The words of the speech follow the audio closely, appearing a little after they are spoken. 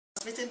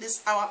Meeting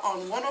this hour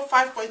on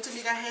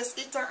 105.2 MHz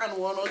ether and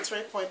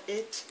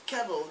 103.8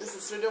 cable. This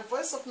is Radio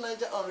Voice of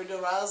Naija on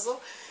Radio Razo.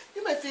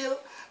 You may feel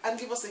and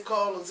give us a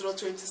call on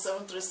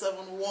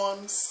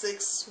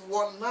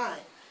 027371619.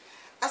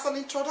 As an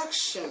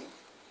introduction,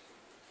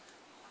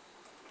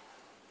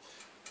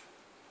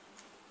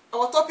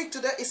 our topic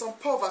today is on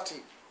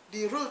poverty,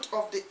 the root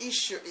of the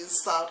issue in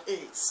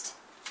Southeast.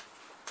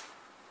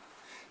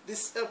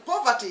 This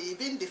poverty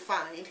being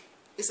defined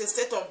is a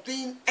state of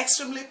being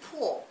extremely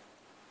poor,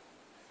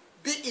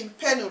 be in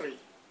penury,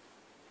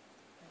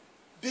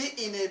 be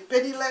in a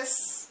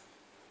penniless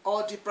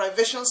or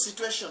deprivation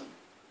situation.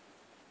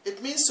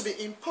 It means to be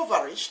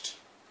impoverished,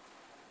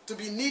 to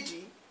be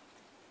needy,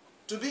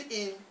 to be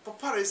in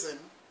pauperism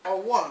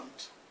or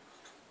want,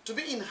 to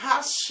be in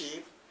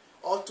hardship,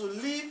 or to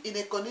live in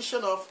a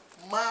condition of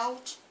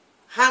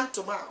hand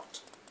to mouth.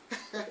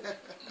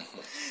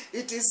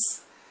 It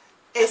is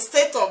a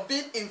state of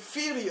being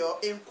inferior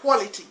in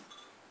quality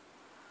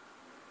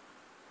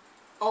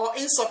or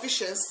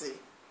insufficiency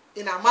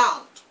in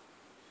amount.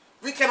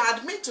 We can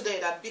admit today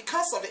that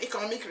because of the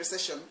economic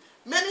recession,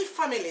 many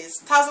families,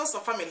 thousands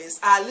of families,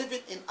 are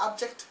living in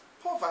abject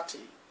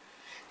poverty.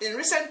 In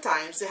recent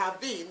times, there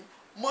have been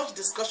much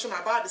discussion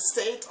about the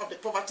state of the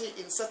poverty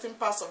in certain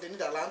parts of the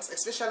Netherlands,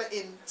 especially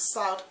in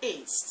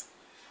Southeast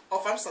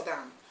of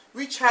Amsterdam,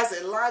 which has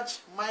a large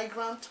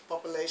migrant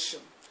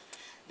population.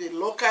 The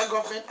local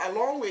government,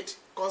 along with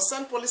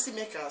concerned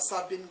policymakers,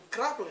 have been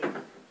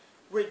grappling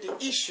with the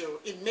issue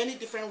in many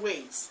different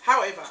ways.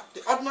 However,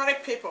 the ordinary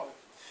people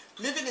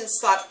living in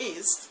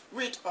Southeast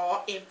with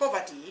or in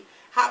poverty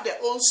have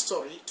their own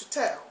story to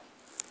tell.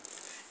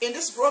 In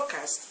this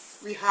broadcast,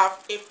 we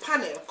have a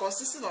panel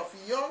consisting of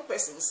young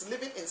persons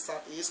living in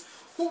Southeast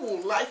who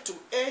would like to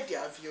air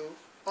their view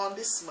on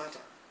this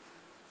matter.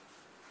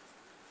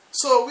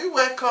 So we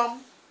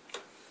welcome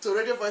to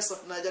Radio Voice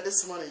of Naija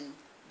this morning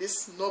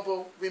these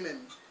noble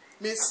women.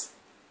 Miss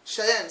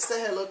Cheyenne,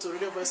 say hello to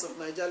Radio Voice of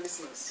Naija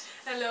listeners.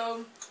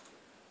 Hello.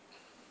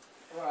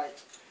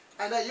 Right.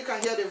 And then you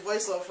can hear the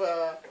voice of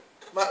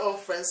my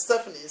old friend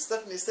Stephanie.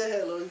 Stephanie, say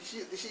hello.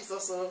 She's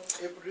also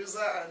a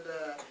producer and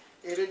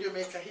a radio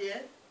maker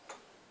here.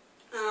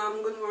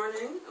 Good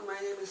morning. My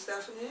name is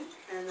Stephanie,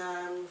 and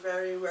I'm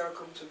very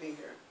welcome to be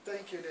here.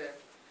 Thank you, there.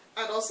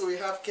 And also we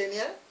have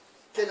Kenya.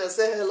 Kenya,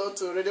 say hello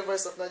to Radio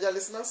Voice of Naija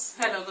listeners.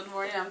 Hello, good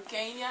morning. I'm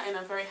Kenya, and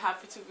I'm very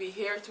happy to be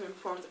here to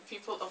inform the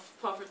people of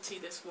poverty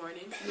this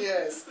morning.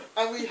 Yes.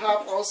 And we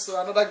have also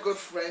another good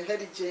friend,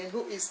 Hedy Jane,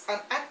 who is an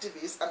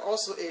activist and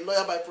also a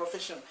lawyer by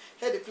profession.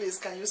 Hedy, please,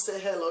 can you say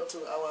hello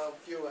to our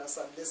viewers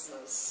and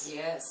listeners?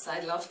 Yes,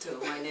 I'd love to.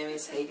 My name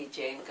is Hedy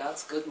Jane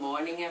Guts. Good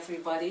morning,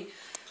 everybody.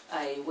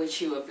 I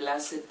wish you a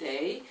blessed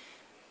day,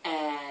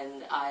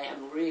 and I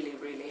am really,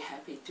 really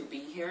happy to be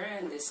here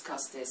and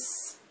discuss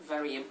this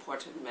very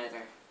important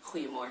matter.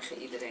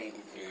 Goedemorgen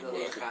iedereen. Ik wil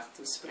je graag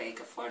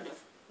toespreken voor de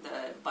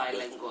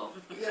bilingual.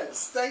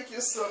 Yes, thank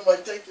you so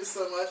much, thank you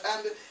so much.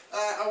 And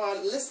our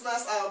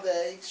listeners out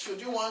there,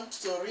 should you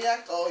want to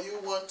react or you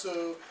want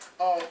to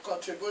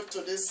contribute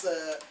to this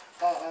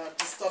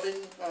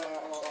disturbing,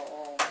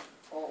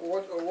 or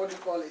what do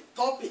you call it,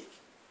 topic,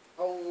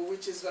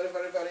 which is very,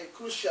 very, very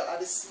crucial at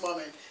this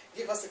moment,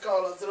 give us a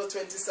call on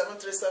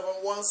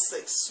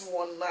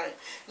 027371619.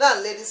 Now,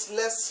 ladies,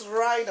 let's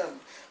ride on.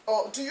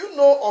 Do you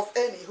know of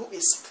any who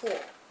is poor?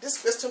 This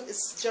question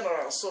is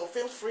general, so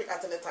feel free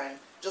at any time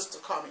just to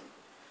come in.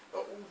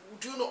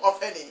 Do you know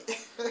of any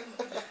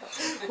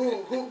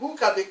who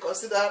can be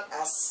considered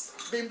as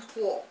being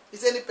poor?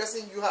 Is any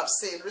person you have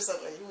seen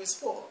recently who is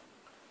poor?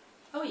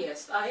 Oh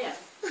yes, I am.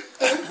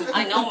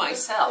 I know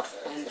myself,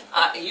 and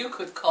you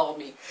could call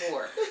me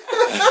poor.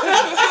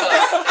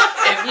 Because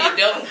if you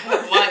don't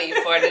have money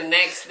for the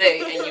next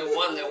day and you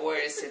wonder where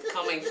is it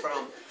coming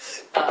from,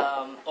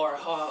 or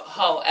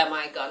how am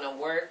I gonna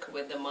work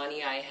with the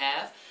money I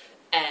have,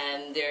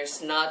 and there's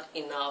not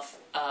enough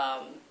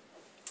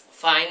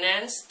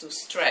finance to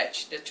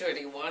stretch the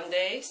 31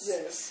 days,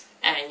 yes,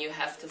 and you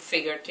have to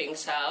figure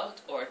things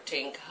out or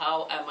think,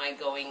 how am I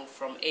going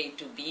from A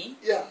to B?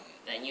 Yeah.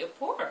 Then you're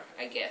poor,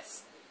 I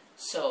guess.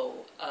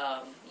 So,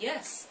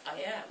 yes,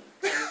 I am.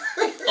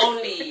 And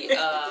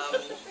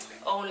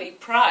only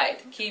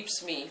pride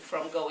keeps me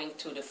from going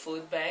to the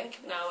food bank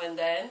now and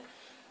then.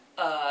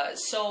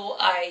 So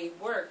I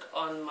work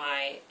on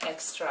my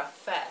extra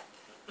fat.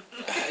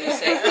 You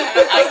say,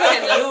 I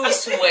can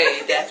lose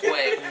weight that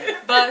way.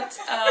 But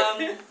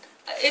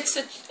it's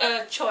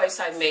a choice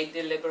I made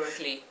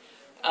deliberately.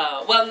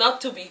 Well,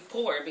 not to be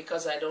poor,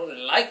 because I don't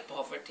like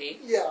poverty.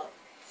 Yeah.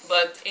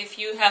 But if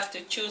you have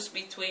to choose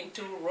between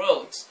two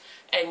roads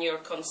and you're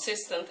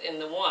consistent in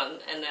the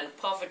one and then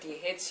poverty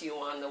hits you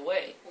on the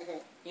way,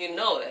 you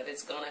know that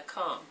it's going to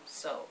come.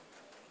 So,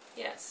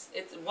 yes,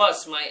 it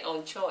was my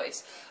own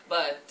choice.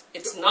 But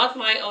it's not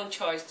my own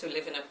choice to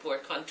live in a poor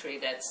country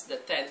that's the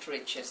 10th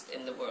richest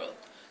in the world.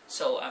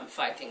 So I'm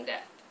fighting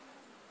that.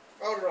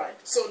 All right.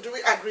 So do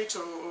we agree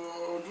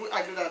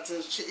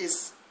that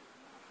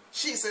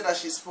she said that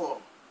she's poor?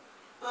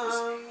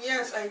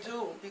 Yes, I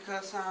do,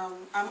 because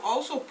I'm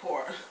also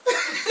poor.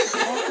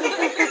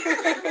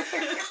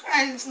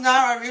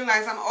 now I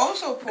realize I'm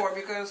also poor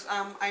because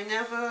I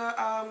never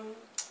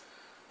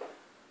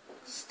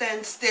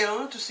stand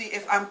still to see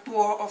if I'm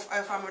poor or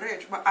if I'm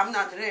rich. But I'm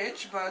not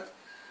rich, but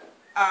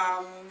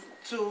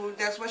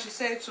that's what she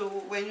said, to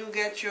when you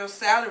get your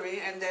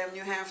salary and then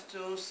you have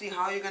to see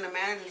how you're going to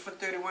manage it for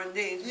 31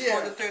 days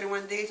before the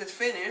 31 days is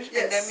finished,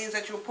 and that means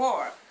that you're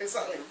poor.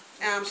 Exactly.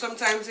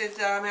 Sometimes it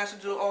has to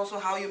do also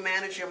how you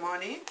manage your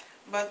money,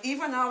 but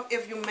even now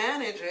if you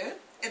manage it,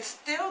 it's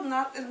still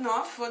not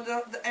enough for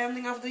the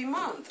ending of the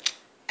month.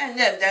 And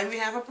then we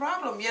have a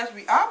problem. Yes,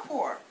 we are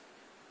poor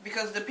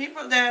because the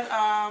people that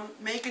are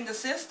making the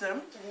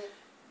system,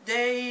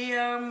 they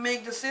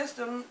make the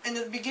system. In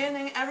the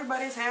beginning,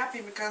 everybody's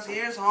happy because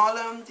here's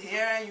Holland.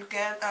 Here you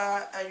get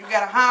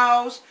a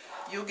house,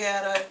 you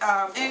get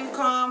an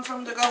income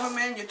from the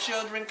government. Your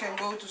children can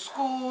go to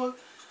school,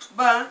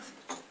 but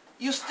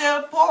you're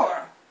still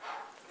poor.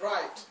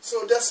 Right.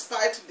 So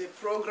despite the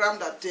program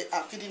that they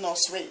are feeding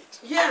us with.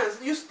 Yes,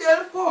 you're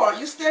still poor.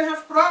 You still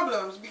have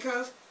problems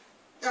because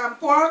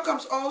poor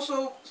comes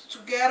also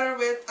together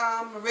with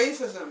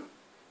racism.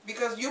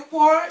 Because you're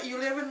poor,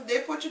 they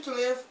put you to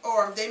live,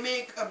 or they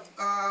make a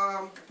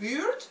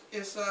buurt,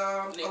 is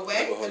a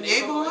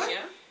neighborhood,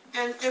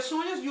 and as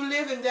soon as you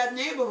live in that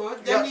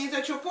neighborhood, that means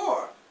that you're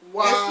poor.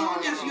 Wow. As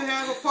soon as you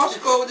have a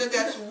postcode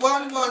that's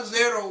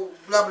 110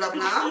 blah blah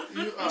blah,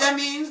 that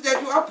means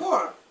that you are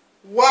poor.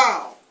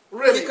 Wow,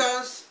 really?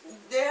 Because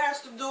that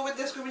has to do with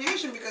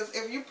discrimination, because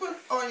if you put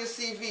on your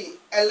CV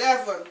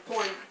 11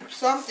 point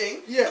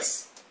something,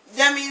 yes,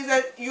 that means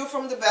that you're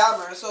from the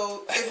Belmer.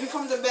 So if you're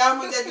from the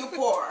Belmer, then you're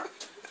poor.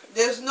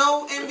 There's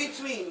no in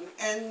between.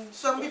 And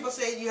some people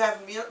say you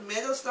have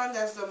Middleton,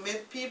 that's the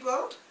mid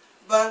people.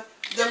 But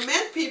the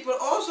mid people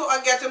also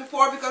are getting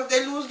poor because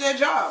they lose their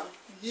job.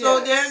 Yes. So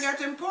they're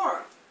getting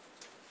poor.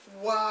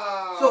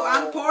 Wow. So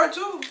I'm poor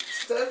too.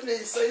 Stephanie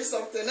is saying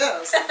something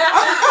else.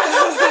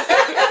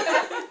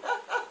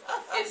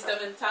 It's the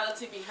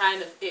mentality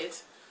behind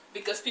it.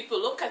 Because people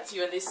look at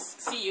you and they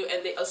see you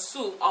and they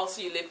assume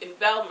also you live in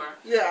Belmer.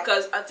 Yeah.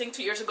 Because I think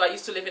 2 years ago I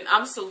used to live in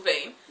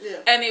Amstelveen.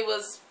 Yeah. And it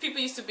was, people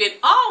used to be in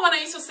awe when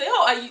I used to say,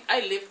 oh,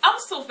 I live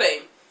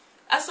Amstelveen.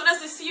 As soon as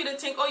they see you, they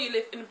think, oh, you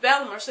live in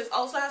Belmer. So it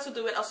also has to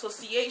do with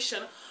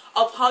association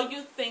of how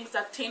you think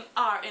that things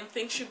are and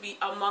things should be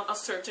among a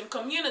certain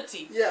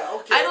community. Yeah,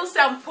 okay. I don't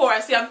say I'm poor, I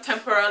say I'm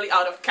temporarily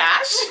out of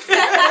cash. So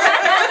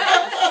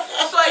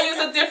I use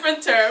a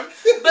different term.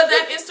 But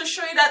that is to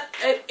show you that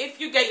if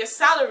you get your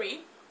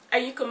salary,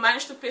 and you can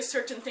manage to pay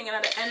certain thing, and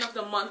at the end of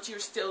the month you're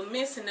still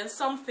missing, then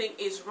something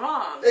is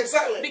wrong.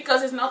 Exactly.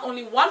 Because it's not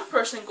only one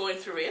person going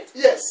through it.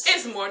 Yes.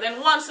 It's more than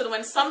one. So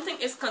when something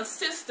is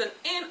consistent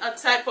in a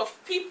type of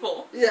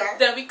people,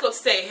 then we could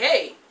say,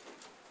 hey.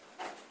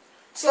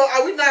 So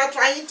are we now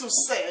trying to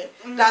say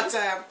that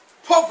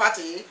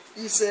poverty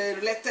is a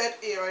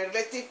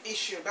relative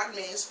issue? That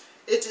means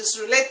it is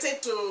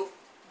related to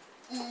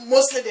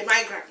mostly the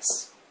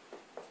migrants.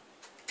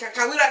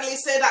 Can we rightly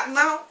say that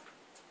now?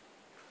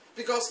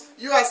 Because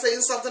you are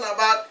saying something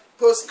about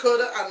postcode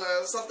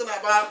and something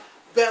about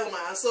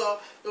Belma. So,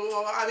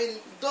 I mean,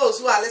 those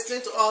who are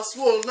listening to us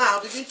will now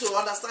begin to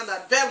understand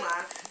that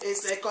Belma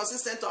is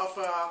consistent of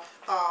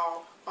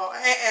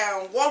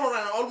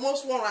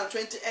almost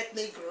 120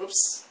 ethnic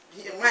groups,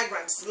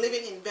 migrants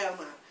living in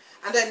Belma.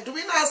 And then do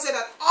we now say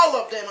that all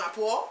of them are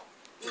poor?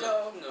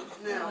 No.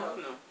 We are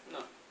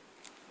not.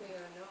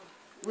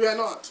 We are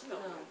not. No.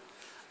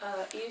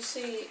 You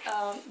see,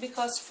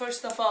 because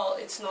first of all,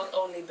 it's not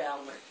only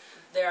Belmer.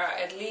 There are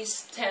at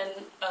least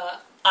 10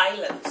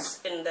 islands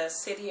in the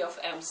city of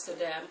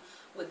Amsterdam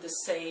with the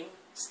same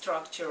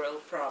structural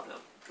problem.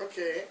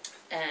 Okay.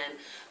 And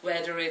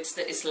whether it's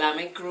the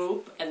Islamic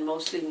group, and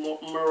mostly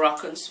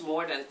Moroccans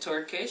more than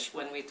Turkish,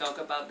 when we talk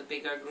about the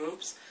bigger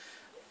groups,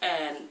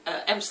 and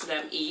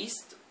Amsterdam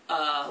East,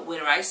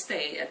 where I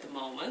stay at the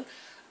moment,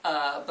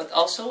 but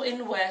also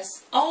in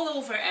West, all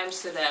over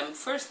Amsterdam.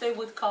 First they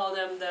would call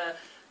them the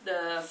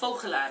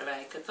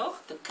Vogelaarwijken,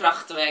 toch? The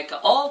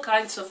Krachtwijken, all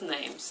kinds of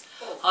names.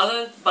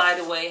 Holland, by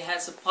the way,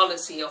 has a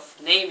policy of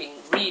renaming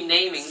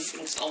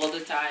things all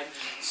the time,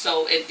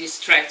 so it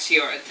distracts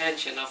your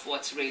attention of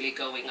what's really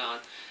going on.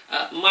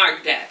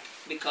 Mark that,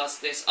 because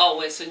there's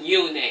always a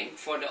new name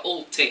for the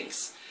old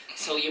things.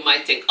 So you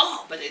might think,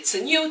 oh, but it's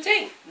a new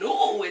thing.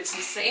 No, it's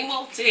the same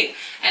old thing.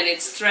 And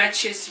it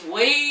stretches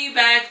way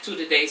back to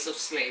the days of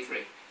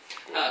slavery.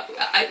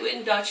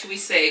 In Dutch we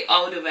say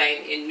oude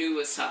wijn in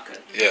nieuwe zakken.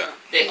 Yeah.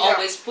 They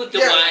always put the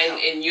wine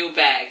in new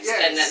bags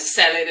and then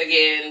sell it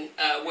again.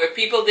 Where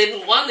people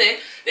didn't want it,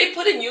 they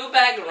put a new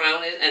bag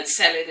around it and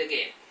sell it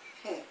again.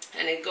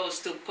 And it goes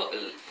to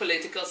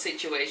political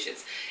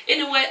situations.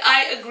 In a way,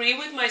 I agree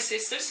with my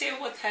sisters here,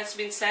 what has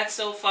been said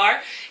so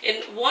far.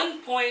 In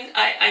one point,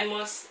 I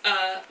must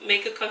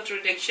make a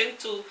contradiction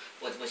to,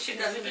 what was your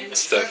name?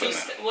 Stephanie.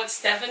 What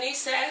Stephanie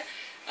said,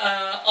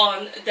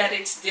 on that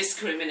it's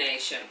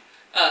discrimination.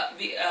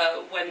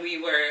 When we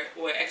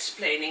were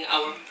explaining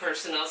our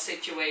personal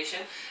situation,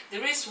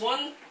 there is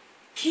one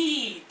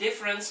key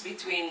difference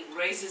between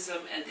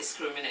racism and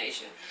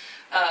discrimination.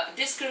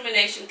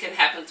 discrimination can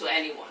happen to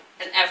anyone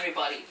and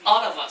everybody.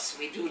 All of us,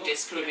 we do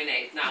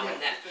discriminate now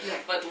and then. Yeah.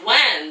 But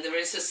when there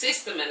is a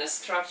system and a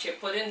structure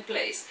put in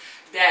place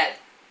that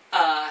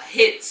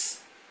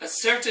hits a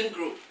certain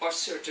group or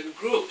certain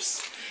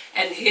groups,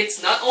 and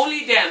hits not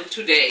only them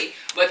today,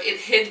 but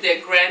it hit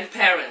their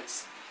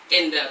grandparents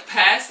in the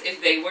past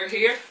if they were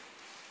here,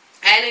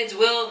 and it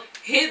will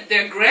hit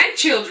their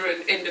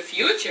grandchildren in the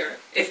future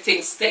if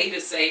things stay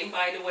the same,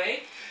 by the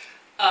way,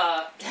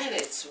 then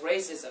it's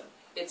racism.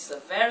 It's a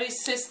very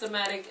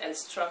systematic and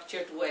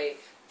structured way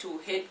to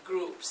hit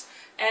groups.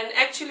 And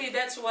actually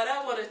that's what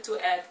I wanted to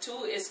add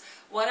too, is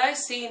what I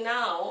see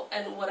now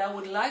and what I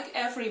would like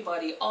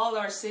everybody, all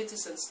our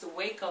citizens, to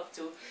wake up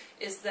to,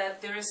 is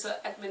that there is an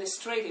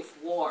administrative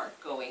war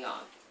going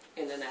on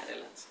in the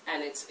Netherlands.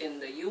 And it's in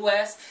the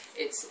US,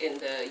 it's in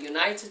the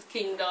United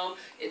Kingdom,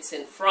 it's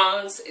in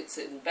France, it's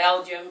in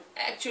Belgium.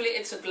 Actually,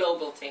 it's a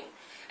global thing,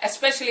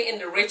 especially in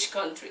the rich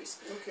countries.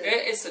 Okay.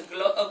 There is a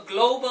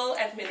global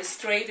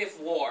administrative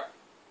war.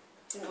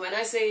 When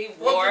I say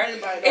war, What do you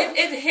mean by that?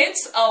 it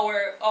hits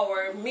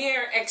our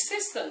mere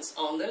existence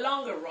on the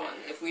longer run.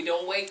 If we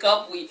don't wake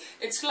up,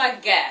 it's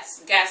like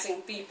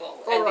gassing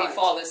people, and Alright. they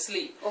fall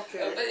asleep.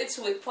 Okay. But it's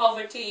with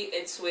poverty,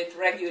 it's with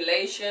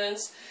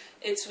regulations,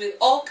 it's with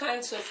all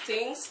kinds of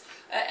things.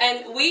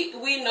 And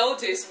we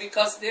notice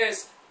because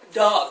there's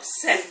dogs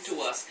sent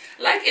to us.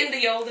 Like in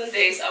the olden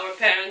days, our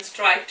parents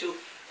tried to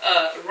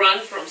run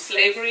from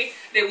slavery.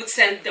 They would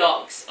send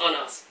dogs on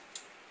us.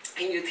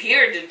 And you'd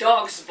hear the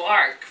dogs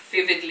bark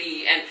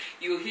vividly, and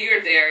you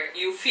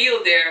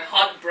feel their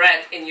hot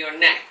breath in your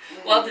neck.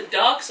 Well, the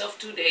dogs of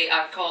today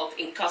are called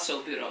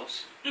incasso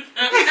bureaus. Incasso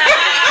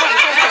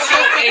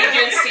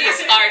agencies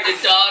the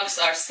dogs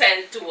are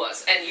sent to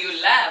us, and you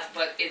laugh,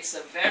 but it's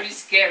a very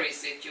scary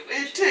situation.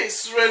 It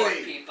is really.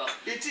 For people.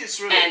 It is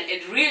really. And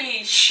it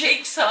really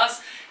shakes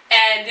us,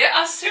 and there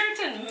are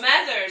certain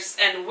methods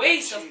and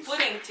ways of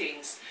putting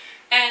things.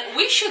 And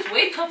we should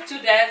wake up to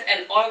that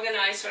and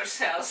organize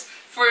ourselves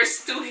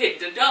first to hit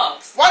the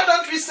dogs. Why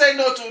don't we say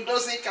no to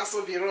those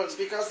incasso bureaus?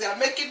 Because they are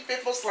making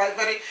people's life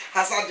very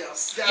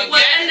hazardous. They are,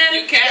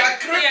 You can. they are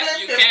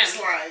crippling people's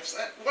lives.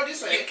 What do you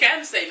say? You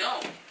can say no.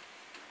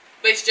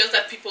 But it's just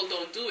that people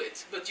don't do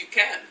it. But you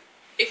can.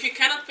 If you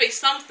cannot pay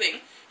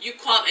something, you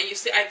call and you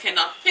say, I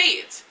cannot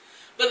pay it.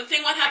 But the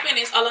thing what happened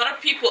is a lot of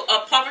people,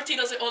 poverty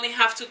doesn't only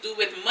have to do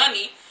with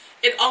money.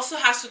 It also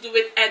has to do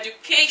with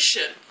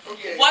education.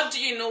 Okay. What do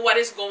you know what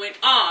is going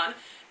on?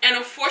 And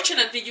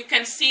unfortunately, you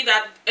can see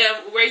that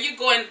where you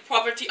go and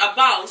poverty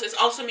abounds, it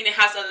also means it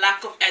has a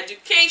lack of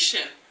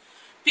education.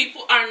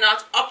 People are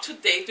not up to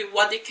date with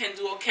what they can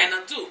do or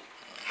cannot do.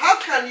 How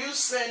can you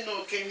say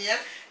no, Kenya,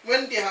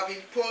 when they have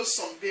imposed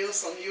some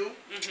bills on you,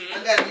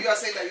 and then you are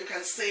saying that you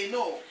can say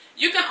no?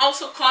 You can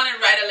also call and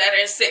write a letter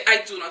and say,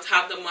 I do not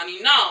have the money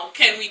now.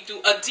 Can we do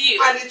a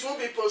deal? And it will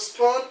be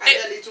postponed, and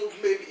then it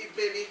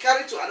may be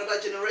carried to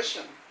another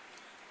generation.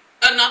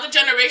 Another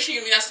generation,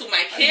 you mean as to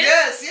my kids?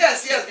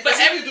 Yes. Because But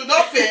if you do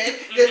not pay,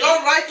 they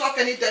don't write off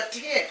any debt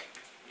here.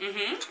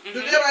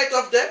 Do they write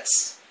off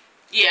debts?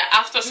 Yeah,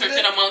 after a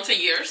certain amount of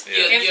years,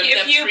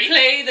 If you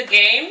play the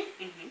game,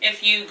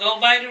 if you go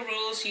by the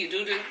rules, you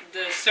do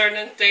the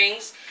certain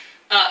things,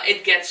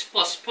 it gets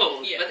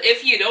postponed. Yeah. But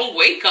if you don't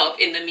wake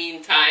up in the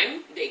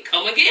meantime, they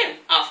come again.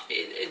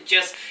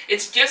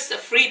 It's just a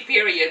free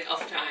period of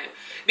time.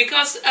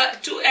 Because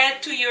to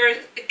add to your,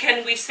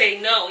 can we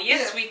say no?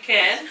 Yes, we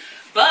can.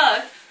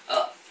 But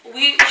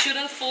we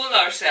shouldn't fool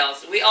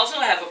ourselves. We also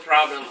have a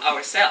problem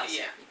ourselves.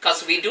 Yeah.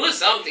 Because we do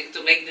something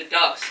to make the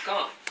dogs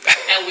come.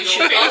 And we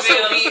should also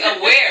be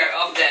aware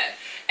of that.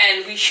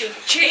 And we should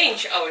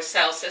change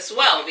ourselves as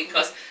well,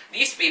 because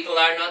these people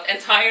are not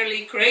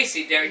entirely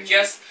crazy. They're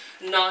just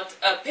not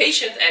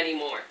patient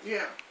anymore.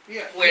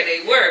 Where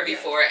they were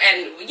before.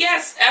 And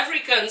yes,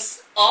 Africans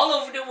all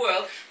over the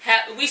world,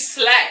 we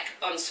slack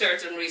on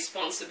certain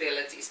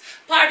responsibilities.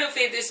 Part of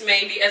it is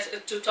maybe,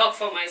 to talk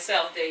for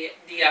myself, the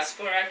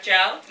diaspora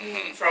child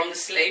from the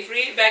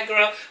slavery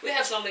background. We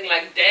have something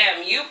like,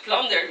 damn, you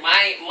plundered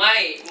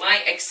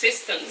my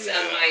existence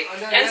and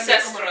my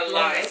ancestral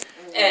line.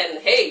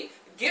 And hey,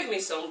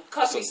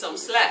 cut me some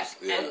slack.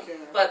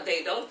 But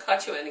they don't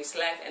cut you any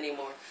slack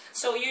anymore.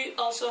 So you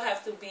also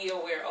have to be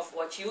aware of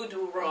what you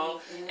do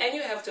wrong, and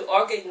you have to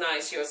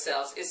organize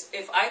yourselves.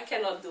 If I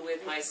cannot do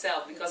it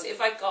myself, because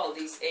if I call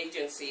these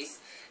agencies,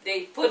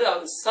 they put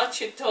on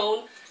such a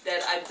tone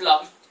that I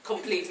block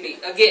completely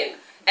again.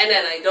 And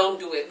then I don't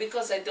do it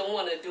because I don't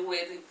want to do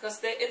it, because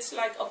it's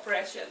like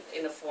oppression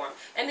in a form.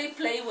 And they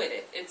play with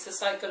it. It's a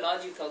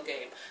psychological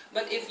game.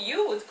 But if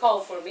you would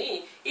call for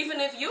me, even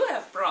if you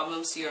have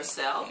problems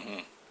yourself,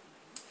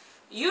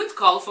 you'd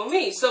call for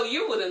me, so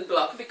you wouldn't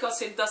block,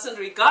 because it doesn't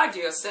regard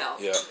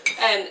yourself. Yeah.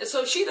 And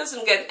so she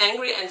doesn't get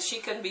angry, and she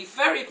can be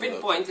very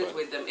pinpointed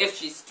with them if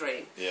she's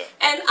trained. Yeah.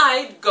 And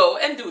I go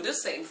and do the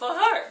same for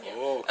her.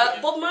 Oh, okay.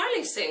 Bob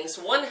Marley sings,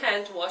 one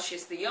hand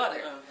washes the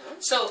other.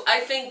 So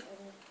I think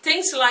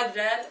things like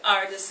that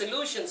are the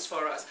solutions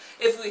for us.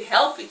 If we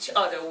help each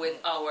other with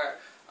our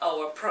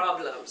our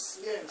problems.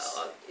 Yes.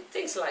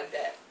 Things like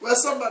that. Well,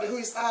 somebody who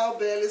is out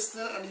there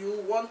listening and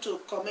you want to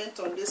comment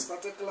on this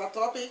particular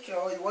topic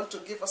or you want to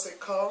give us a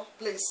call,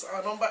 please,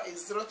 our number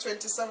is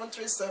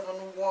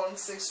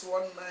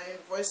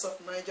 020-737-1619. Voice of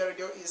Niger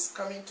Radio is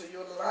coming to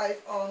you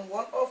live on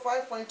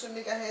 105.2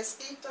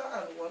 MHz ether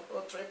and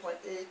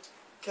 103.8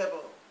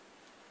 cable.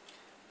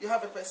 You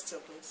have a question,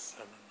 please?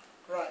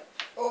 Right.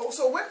 Oh,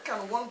 so when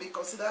can one be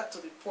considered to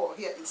be poor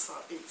here in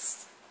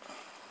Southeast?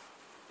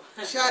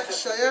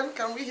 Cheyenne,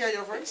 can we hear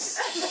your voice?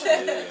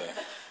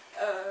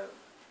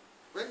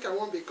 When can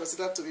one be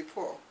considered to be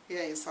poor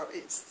here in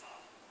Southeast?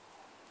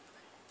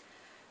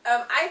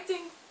 I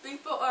think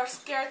people are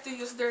scared to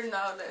use their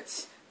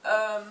knowledge.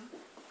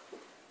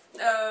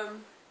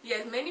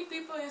 Yes, many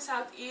people in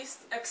Southeast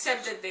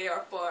accept that they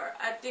are poor.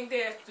 I think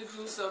they have to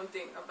do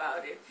something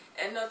about it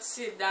and not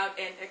sit down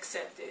and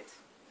accept it.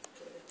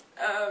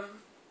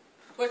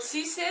 What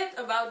she said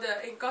about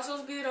the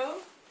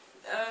Inkasselbureau,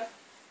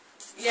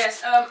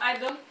 yes, I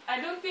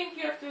don't think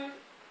you have to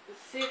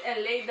sit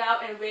and lay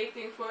down and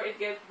waiting for it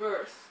get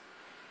worse.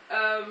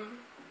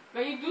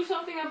 When you do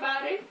something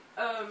about it,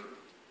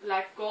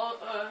 like call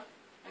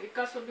the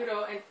customer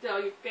bureau and tell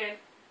you can't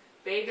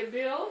pay the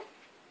bill,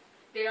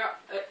 they are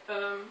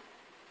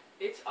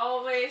it's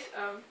always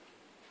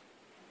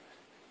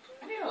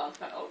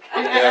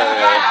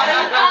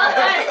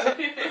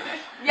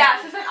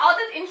ja, ze zijn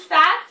altijd in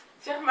staat,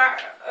 zeg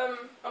maar,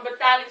 een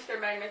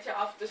betalingstermijn met je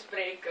af te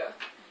spreken.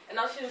 En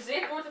als je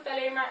zit, wordt het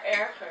alleen maar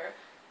erger.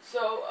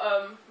 So,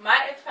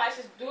 my advice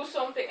is do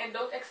something and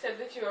don't accept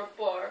that you are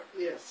poor.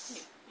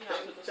 Yes.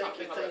 Thank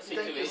you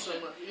so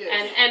much.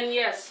 Yes. And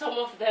yes, some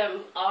of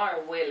them are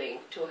willing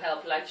to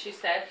help. Like she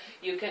said,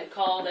 you can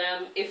call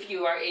them if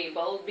you are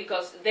able,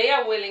 because they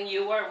are willing,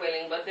 you are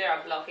willing, but there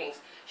are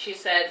blockings. She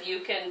said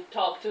you can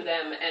talk to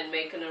them and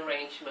make an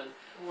arrangement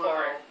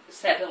for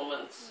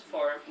settlements,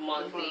 for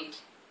monthly,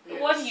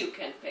 what you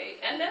can pay.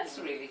 And that's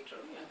really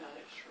true.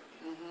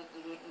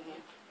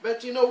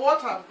 But you know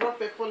what has brought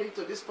people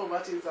into this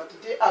poverty is that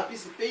they are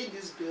busy paying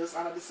these bills,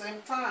 and at the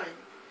same time,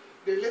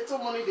 the little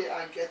money they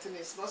are getting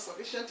is not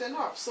sufficient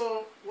enough.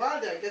 So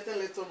while they are getting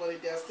little money,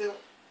 they are still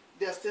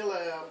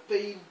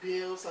paying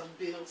bills and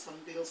bills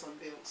and bills and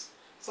bills.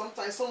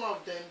 Sometimes some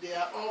of them, they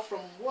are off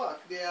from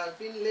work. They are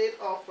being laid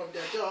off from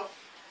their job,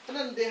 and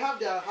then they have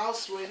their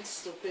house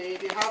rents to pay.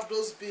 They have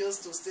those bills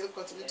to still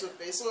continue to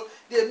pay. So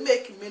they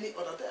make many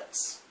other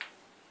debts.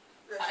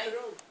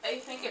 I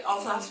think it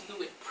also has to do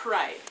with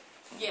pride.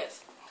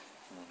 Yes.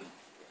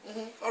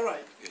 All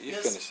right. You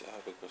finish. I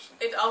have a question.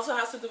 It also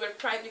has to do with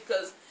pride,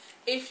 because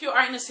if you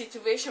are in a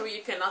situation where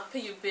you cannot pay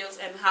your bills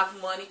and have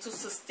money to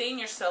sustain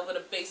yourself with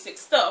the basic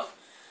stuff,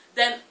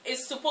 then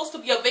it's supposed to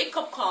be a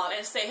wake-up call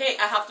and say, hey,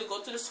 I have to go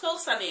to the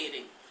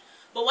skuldsanering.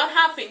 But what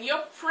happened?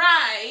 Your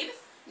pride,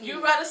 you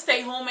rather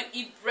stay home and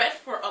eat bread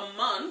for a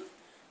month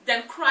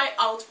than cry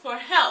out for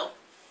help.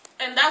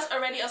 And that's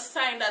already a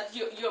sign that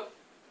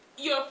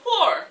you're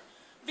poor.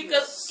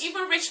 Because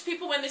even rich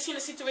people, when they see in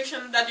a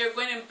situation that they're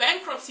going in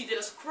bankruptcy, they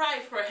just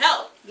cry for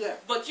help. Yeah.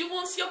 But you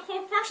won't see a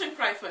poor person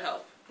cry for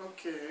help.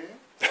 Okay.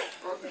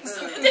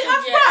 So they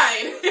have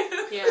pride.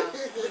 Yeah.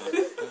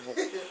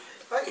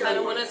 I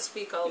don't want to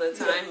speak all the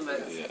time,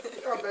 but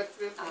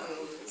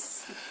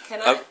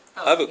can I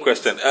have a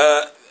question.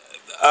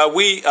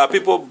 Are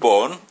people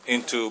born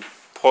into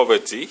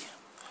poverty,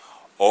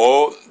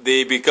 or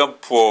they become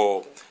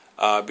poor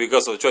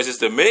because of choices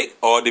they make,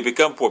 or they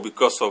become poor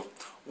because of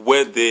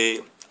where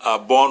they are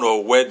born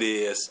or where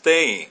they are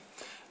staying?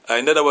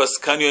 In other words,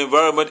 can your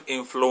environment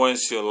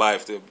influence your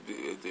life to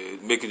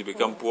make you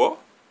become poor?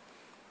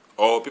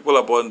 Or people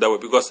are born that way?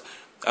 Because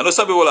I know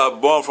some people are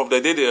born, from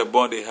the day they are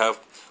born, they have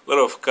a lot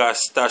of cash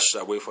stashed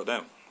away for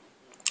them.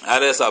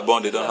 Others are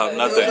born, they don't have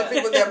nothing. Those are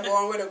people that are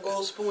born with a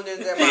gold spoon in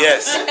their mouth.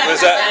 Yes,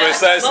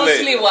 precisely.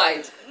 Mostly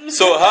white.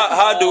 So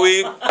how do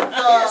we...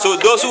 So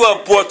those who are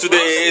poor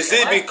today, is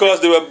it because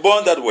they were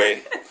born that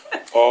way?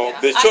 Or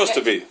they chose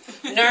to be?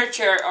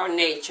 Nurture or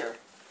nature,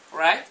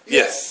 right?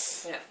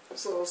 Yes. Yeah.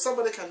 So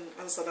somebody can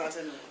answer that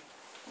anyway.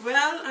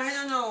 Well, I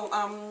don't know.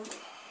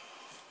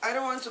 I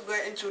don't want to go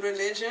into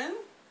religion,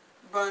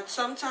 but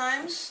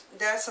sometimes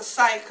there's a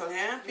cycle,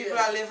 yeah? People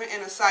are living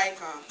in a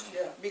cycle.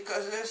 Yeah.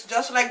 Because it's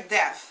just like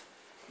death.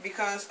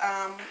 Because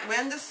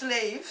when the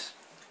slaves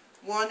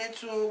wanted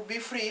to be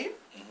free,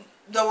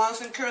 the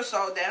ones in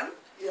Curacao then,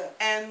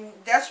 and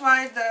that's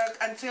why the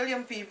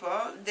Antillean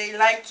people, they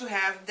like to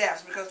have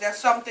death, because that's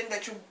something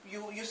that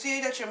you see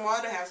that your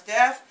mother has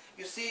death,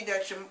 you see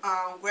that your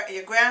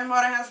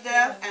grandmother has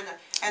death,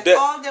 and Death.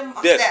 all them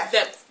Death.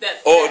 Death.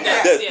 Oh,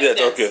 Death. death,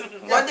 Yeah, okay.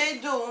 What they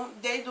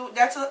do,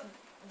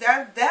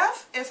 that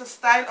death is a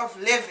style of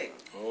living.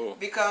 Oh.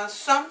 Because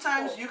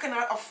sometimes you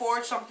cannot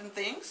afford certain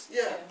things,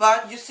 Yeah.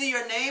 but you see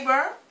your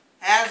neighbor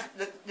has,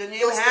 the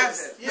neighbor Those has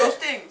things. it. Yeah. Those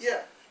things.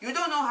 Yeah. You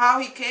don't know how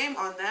he came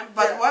on them,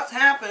 but Yeah. what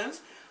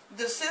happens,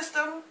 the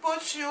system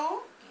puts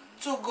you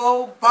to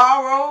go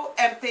borrow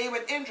and pay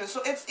with interest.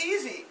 So it's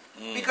easy.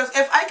 Because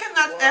if I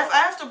cannot, if I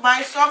have to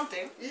buy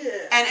something,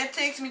 and it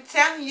takes me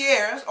 10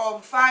 years or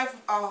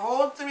a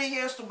whole 3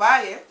 years to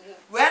buy it,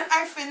 when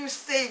I finish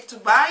save to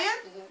buy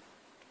it,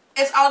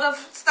 it's out of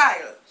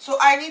style. So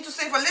I need to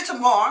save a little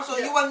more, so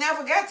you will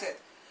never get it.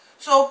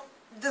 So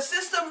the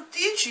system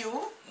teach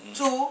you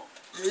to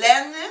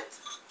lend it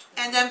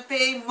and then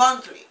pay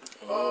monthly.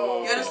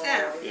 You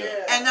understand?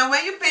 And then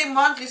when you pay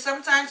monthly,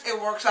 sometimes it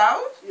works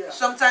out,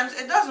 sometimes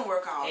it doesn't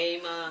work out.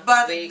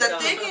 But the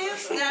thing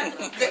is that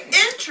the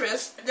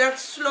interest that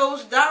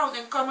slows down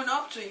and coming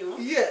up to you,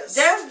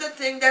 that's the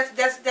thing that's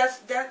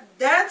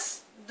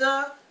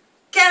the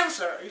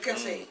cancer, you can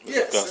say.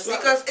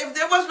 Because if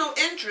there was no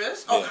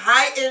interest or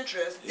high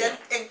interest, then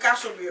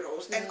incasso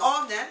bureaus and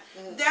all that,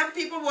 then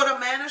people would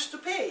have managed to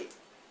pay.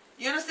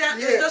 You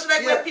understand? It's just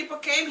like when people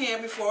came here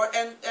before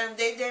and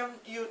they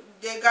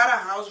got a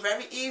house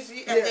very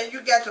easy, and then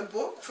you get a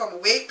book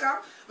from Wake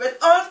Up with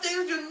all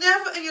things you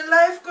never in your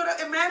life could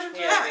have imagined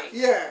to have.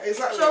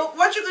 Exactly. So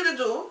what you're gonna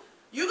do?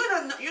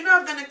 You're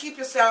not gonna keep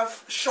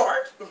yourself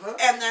short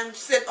and then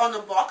sit on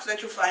a box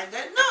that you find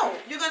there. No,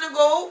 you're gonna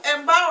go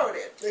and borrow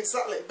it.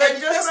 Exactly. But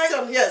the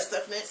question here,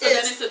 Stephanie, so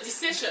then it's a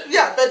decision.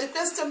 Yeah, but the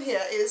question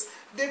here is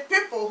the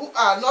people who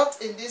are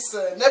not in this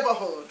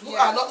neighborhood, who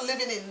are not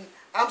living in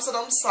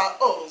Amsterdam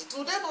Southeast,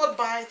 do they not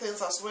buy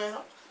things as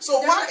well? So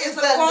why is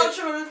then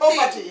the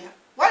poverty?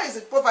 Why is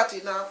the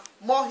poverty now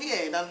more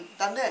here than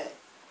there?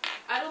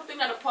 I don't think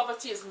that the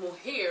poverty is more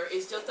here.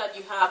 It's just that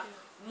you have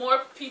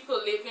more people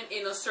living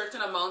in a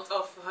certain amount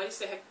of, how you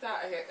say,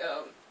 hectare,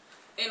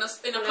 in a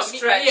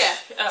stretch.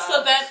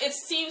 So then it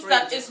seems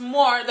that it's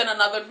more than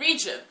another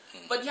region.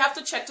 But you have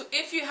to check too.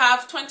 If you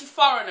have 20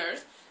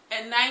 foreigners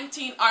and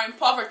 19 are in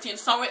poverty, and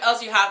somewhere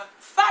else you have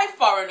 5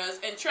 foreigners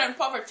and 3 are in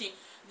poverty,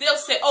 they'll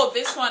say, oh,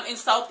 this one in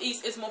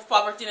Southeast is more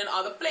poverty than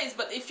other place.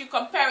 But if you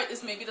compare it,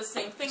 it's maybe the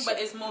same thing, but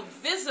it's more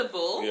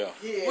visible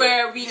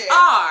where we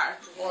are.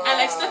 And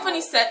like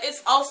Stephanie said,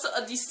 it's also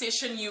a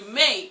decision you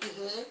make.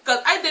 Because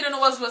I didn't know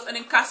what was an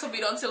incasso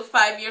bid until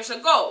 5 years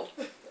ago.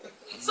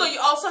 So you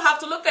also have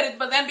to look at it,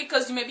 but then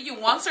because maybe you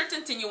want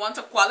certain thing, you want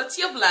a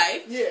quality of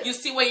life, you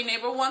see what your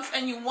neighbor wants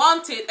and you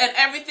want it, and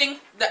everything,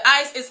 the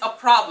eyes is a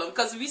problem,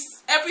 because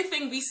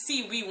everything we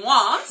see we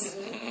want,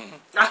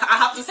 I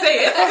have to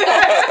say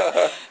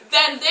it,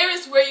 then there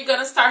is where you're going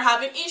to start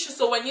having issues.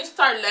 So when you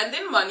start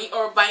lending money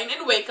or buying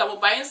in Wake Up or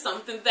buying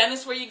something, then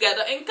it's where you get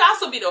the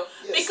incasso bid,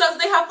 because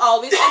they have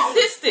always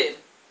existed.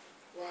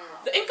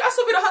 The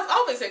incasso bid has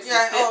always existed.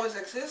 Yeah, it always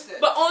existed.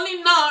 But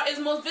only now is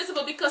most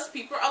visible because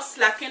people are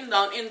slacking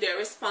down in their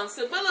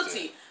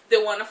responsibility. They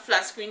want a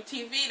flat screen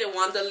TV, they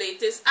want the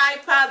latest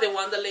iPad, they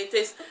want the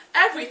latest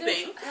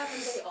everything.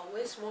 Haven't they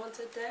always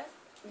wanted that?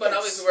 But now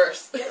it's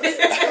worse.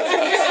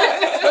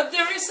 But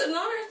there is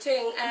another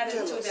thing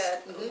added to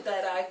that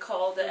that I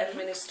call the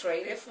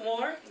administrative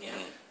war.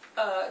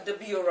 The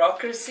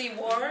bureaucracy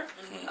war.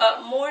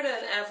 More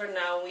than ever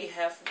now we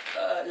have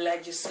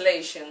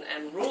legislation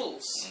and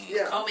rules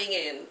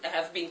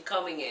have been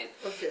coming in.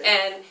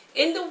 And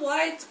in the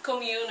white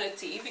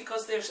community,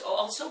 because there's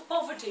also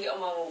poverty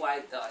among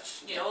white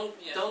Dutch,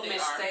 don't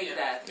mistake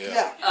that.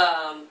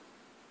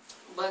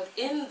 But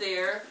in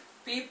there,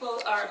 people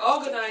are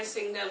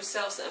organizing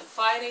themselves and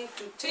fighting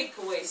to take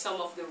away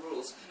some of the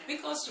rules,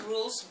 because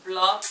rules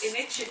block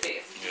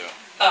initiative,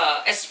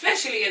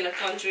 especially in a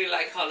country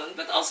like Holland,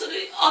 but also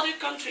the other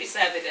countries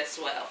have it as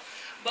well.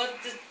 But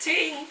the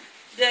thing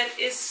that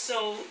is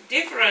so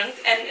different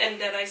and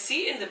that I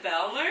see in the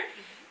Bijlmer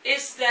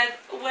is that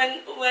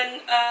when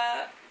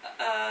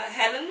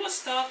Helen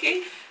was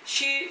talking,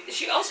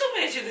 she also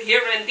mentioned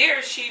here and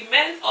there, she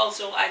meant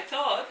also, I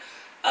thought,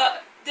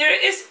 there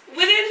is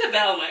within the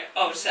Bijlmer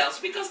ourselves,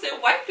 because there are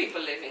white people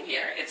living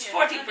here. It's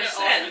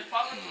 40%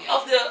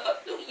 of the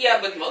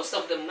but most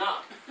of them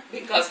not,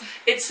 because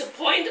it's a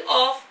point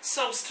of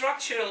some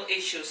structural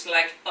issues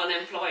like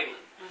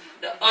unemployment.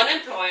 The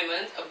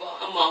unemployment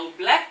among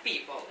black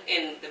people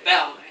in the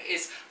Bijlmer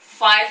is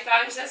 5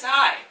 times as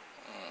high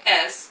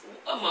as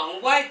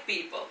among white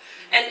people.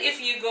 And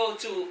if you go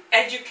to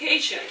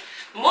education,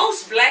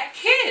 most black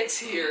kids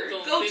here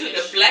go to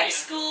the black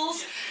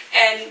schools,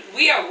 and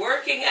we are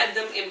working at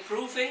them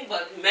improving,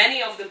 but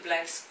many of the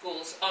black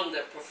schools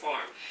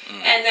underperform.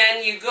 And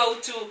then you go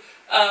to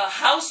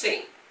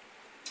housing.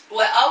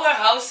 Well, our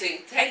housing,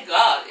 thank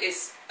God,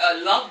 is a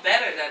lot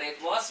better than it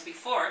was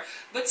before,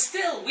 but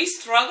still we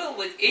struggle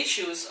with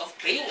issues of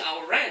paying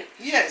our rent.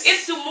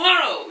 If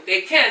tomorrow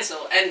they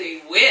cancel, and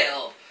they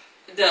will,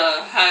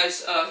 the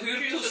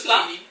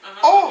huurtoeslag,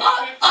 all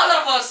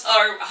of us,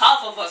 or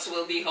half of us,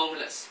 will be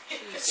homeless.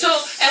 So,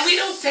 and we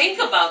don't think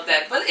about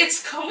that, but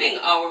it's coming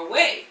our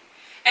way.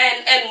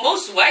 And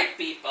most white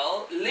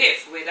people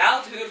live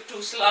without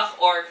huurtoeslag,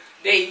 or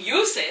they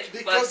use it,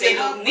 but they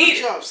don't need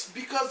it.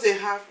 Because they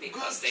have good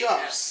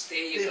jobs.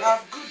 They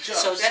have good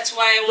jobs. So that's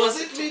why I Does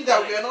it mean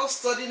that we are not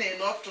studying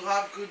enough to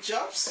have good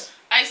jobs?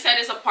 I said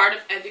it's a part of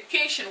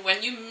education.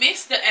 When you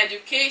mix the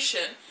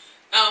education,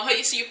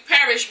 you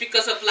perish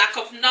because of lack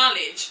of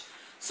knowledge.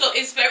 So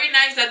it's very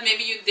nice that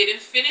maybe you didn't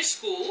finish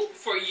school.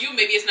 For you,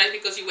 maybe it's nice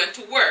because you went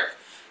to work.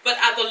 But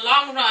at the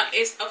long run,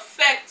 it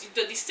affects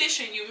the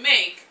decision you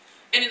make.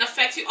 And it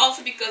affects you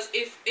also because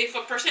if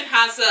a person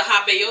has a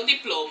HBO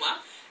diploma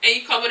and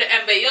you come with an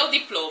MBO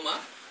diploma,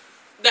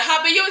 the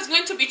HBO is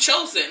going to be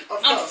chosen.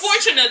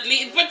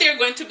 Unfortunately, but they're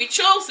going to be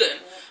chosen.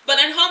 But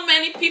then how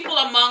many people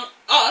among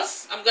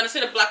us, I'm going to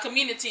say the black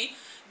community,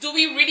 do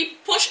we really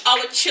push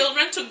our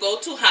children to go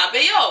to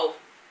HBO?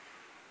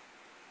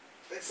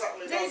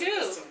 Exactly. They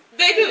do.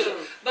 They do.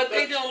 But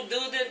they don't do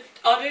the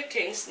other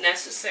things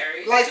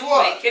necessary Like to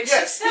what? make it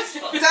Yes.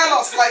 successful. Tell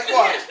us, like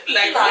what?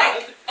 Like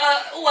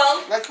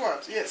Well, Like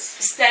what? Yes.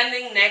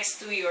 standing next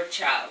to your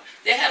child.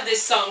 They have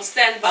this song,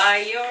 Stand By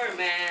Your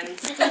Man.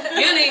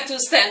 You need to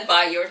stand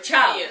by your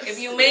child. Yes. If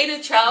you made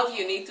a child,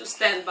 you need to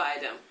stand by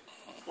them.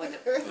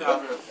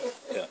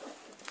 Yeah.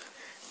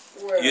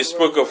 You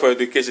spoke of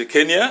education.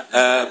 Kenya,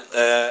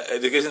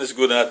 education is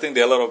good, and I think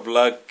there are a lot of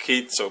black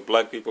kids or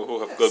black people who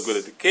have got good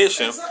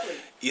education. Exactly.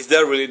 Is that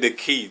really the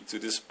key to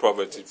this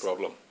poverty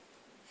problem?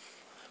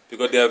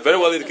 Because there are very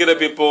well educated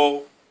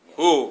people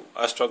who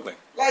are struggling.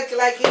 Like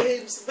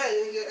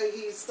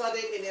he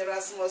studied in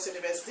Erasmus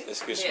University.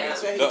 Excuse Yeah.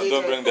 me.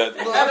 Don't bring that.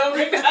 No, I don't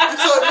bring that.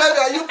 So maybe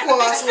are you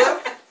poor as well?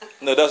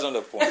 No, that's not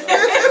the point.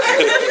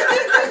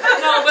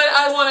 No, but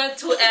I wanted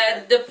to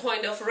add the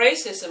point of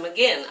racism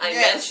again. I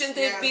mentioned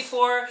it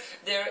before.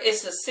 There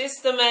is a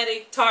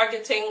systematic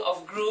targeting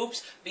of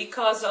groups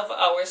because of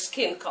our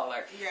skin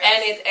color. Yes.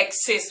 And it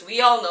exists.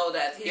 We all know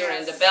that here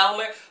in the Yes.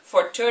 Belmer.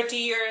 For 30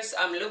 years,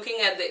 I'm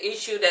looking at the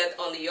issue that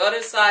on the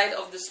other side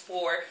of the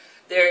spore,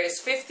 there is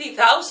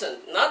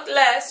 50,000, not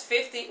less,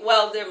 50,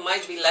 well, there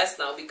might be less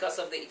now because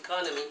of the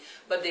economy,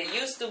 but there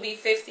used to be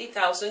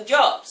 50,000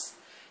 jobs.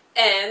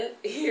 And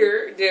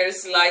here,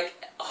 there's like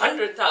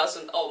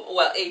 100,000,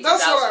 well, 80,000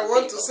 That's what I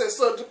want people. to say.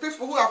 So the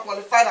people who are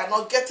qualified are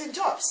not getting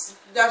jobs.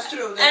 That's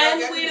true. And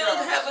we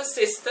don't have a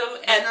system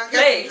They're at not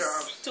getting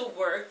place jobs. to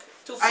work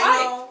to fight.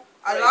 I know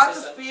a lot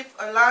racism. of people.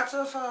 A lot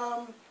of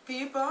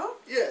people.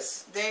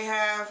 Yes. They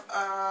have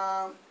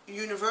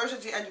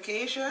university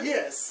education.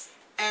 Yes.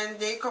 And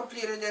they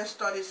completed their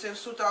studies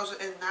since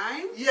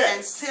 2009. Yes.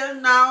 And till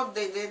now,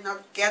 they did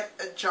not get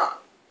a job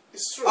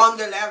It's true. on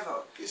the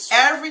level. It's true.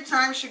 Every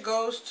time she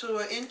goes to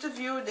an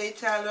interview, they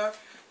tell her,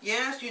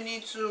 yes, you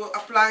need to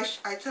apply.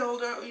 I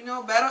told her,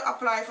 better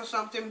apply for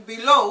something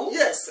below.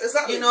 Yes,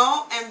 exactly.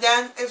 And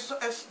then it's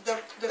the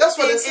That's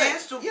what thing they say.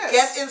 is to Yes.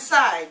 get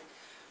inside.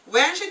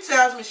 When she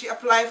tells me she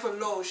applied for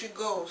low, she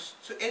goes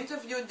to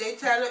interview, they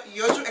tell her,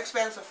 you're too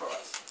expensive for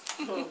us.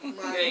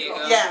 There you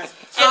go. Yes.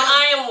 So, And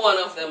I am one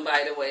of them,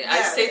 by the way. I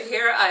Yes. sit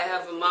here, I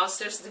have a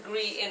master's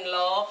degree in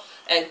law,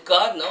 and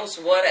God knows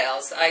what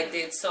else. I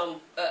did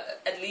some,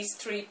 at least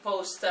 3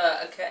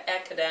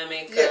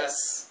 post-academic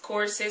Yes.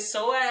 courses,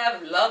 so I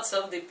have lots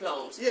of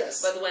diplomas.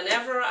 Yes. But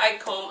whenever I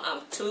come,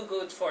 I'm too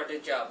good for the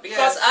job.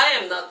 Because Yes. I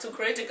am not too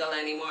critical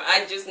anymore.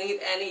 I just need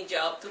any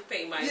job to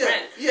pay my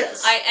rent.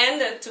 Yes. I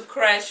ended to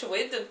crash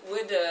with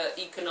the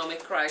economic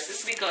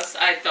crisis because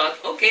I thought,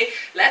 okay,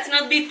 let's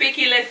not be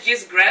picky, let's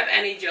just grab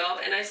any job,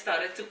 and I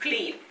started to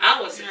clean.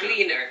 I was a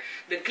cleaner.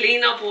 The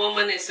cleanup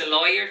woman is a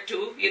lawyer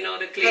too,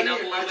 the cleanup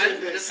Can you woman,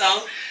 imagine the this?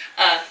 song.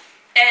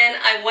 And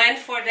I went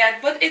for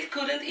that, but it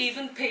couldn't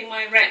even pay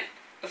my rent.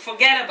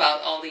 Forget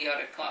about all the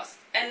other costs.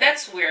 And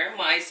that's where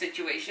my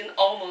situation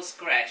almost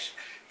crashed.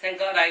 Thank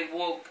God I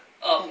woke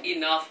up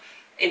enough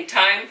in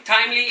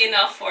timely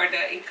enough for the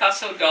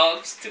incasso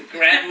dogs to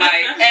grab my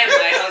and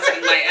my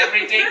husband, my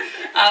everything.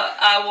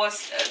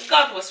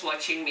 God was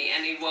watching me,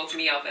 and He woke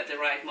me up at the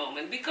right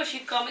moment, because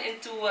you come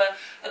into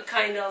a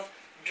kind of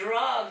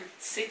drug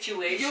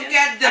situation. you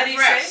get Yes. How do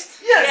say? This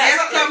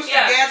exactly. comes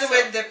Yeah. together So-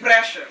 with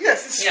depression.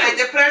 Yes, it's Yeah. true. And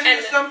depression And-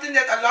 is something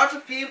that a lot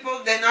of people,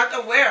 they're not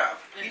aware of.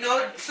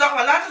 So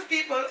a lot of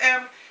people,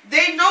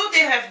 they know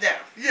they have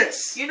that, Yes.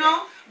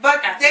 but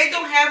they Absolutely.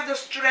 don't have the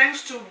strength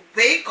to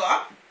wake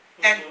up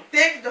and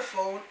pick the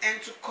phone and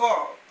to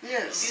call.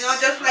 Yes.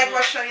 Just like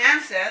what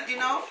Cheyenne said,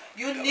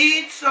 you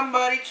need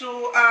somebody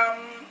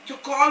to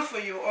call for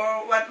you,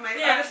 or what my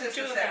Yeah, other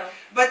sister to said. help.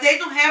 But they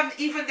don't have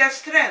even that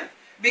strength,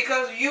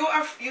 because you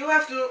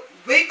have to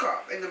wake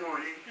up in the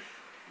morning,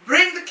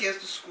 bring the kids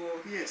to school.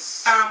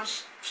 Yes.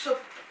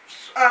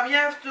 You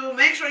have to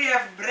make sure you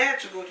have bread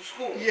to go to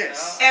school.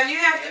 Yes. And you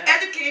have to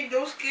educate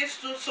those kids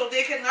too, so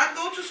they cannot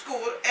go to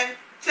school and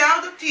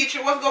tell the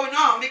teacher what's going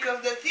on, because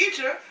the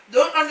teacher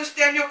don't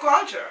understand your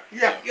culture.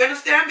 Yeah. You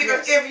understand?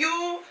 Because Yes. if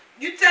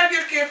you tell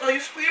your kids, or you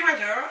scream at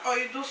her, or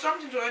you do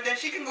something to her, then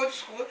she can go to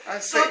school. I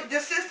So see. the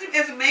system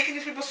is making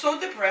these people so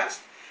depressed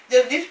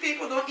that these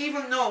people don't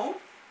even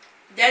know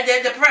that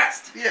they're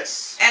depressed.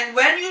 Yes. And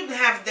when you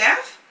have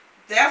death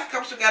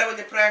comes together with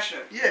depression.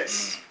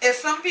 Yes. If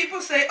some people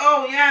say,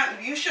 oh yeah,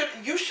 you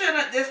shouldn't,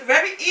 it's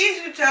very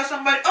easy to tell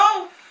somebody,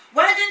 oh,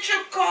 why didn't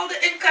you call the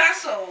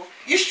incasso?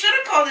 You should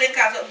have called the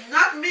incasso.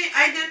 Not me,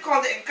 I didn't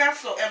call the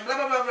incasso, and blah,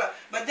 blah, blah, blah.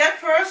 But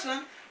that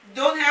person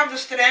don't have the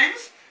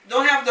strength,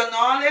 don't have the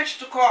knowledge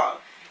to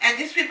call. And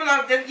these people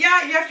are, then you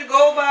have to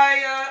go by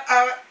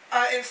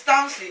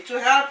instancy to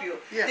help you.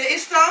 Yeah. The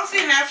instancy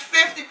has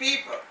 50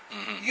 people.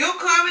 You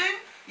come in,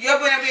 you're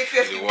going to be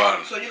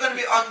 51. So you're going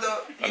to be on the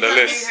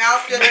list. Be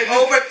helped in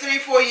over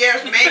 3-4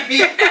 years,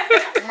 maybe.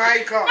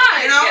 My God.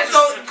 You know, Yes,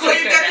 so quicker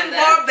you're getting than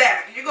that. more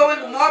back. You're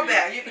going more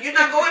back. You're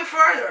not going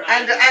further.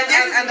 And- this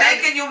is and-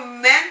 making you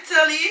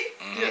mentally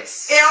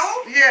Yes.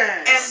 ill.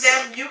 Yes. And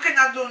then you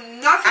cannot do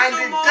nothing And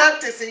no the more.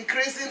 debt is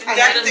increasing. And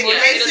Debt the is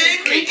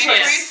accumulating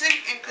increasing.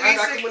 and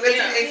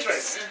accumulating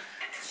interest.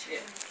 Yeah.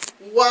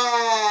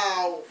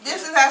 Wow.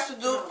 This has to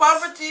do.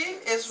 Poverty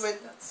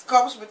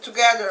comes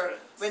together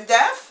with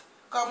death.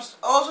 Comes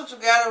also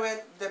together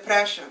with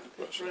depression.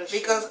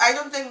 Because I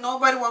don't think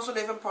nobody wants to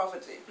live in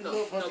poverty. No,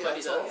 Nobody nobody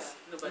at all. does.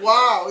 Nobody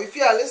Wow, if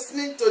you are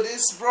listening to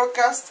this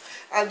broadcast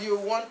and you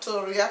want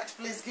to react,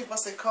 please give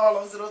us a call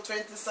on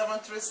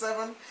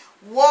 02737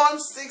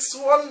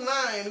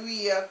 1619.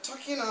 We are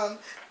talking on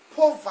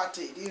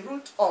poverty, the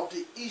root of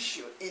the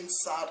issue in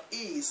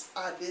Southeast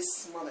at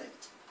this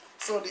moment.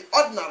 So the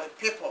ordinary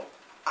people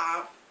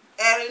are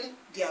airing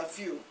their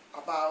view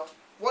about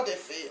what they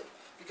feel,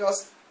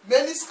 because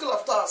many school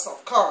of thoughts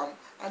have come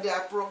and they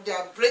are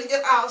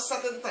bringing out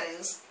certain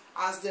things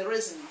as the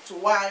reason to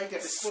why there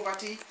is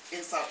poverty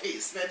in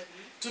Southeast. But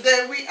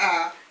today we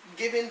are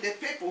giving the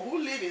people who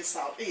live in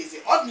Southeast,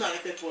 the ordinary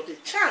people, the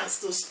chance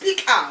to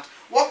speak out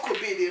what could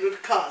be the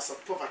root cause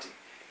of poverty.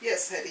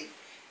 Yes, Hedy.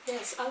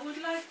 Yes, I would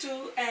like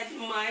to add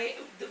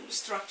the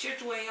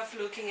structured way of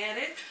looking at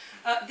it.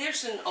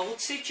 There's an old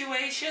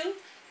situation,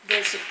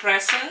 there's a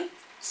present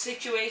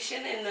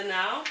situation in the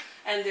now,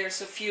 and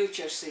there's a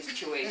future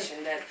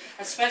situation that,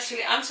 especially,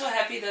 I'm so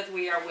happy that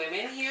we are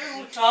women here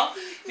who talk,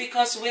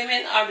 because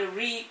women are the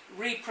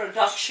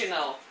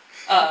reproductional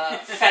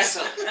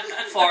vessel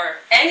for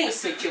any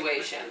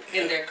situation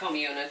in their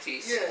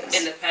communities, Yes.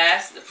 in the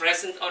past, the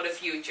present, or the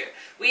future.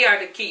 We are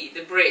the key,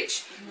 the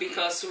bridge,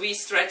 because we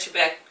stretch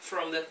back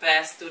from the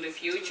past to the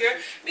future,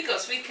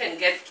 because we can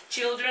get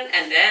children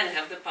and then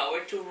have the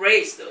power to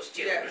raise those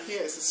children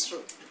Yes, it's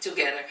true.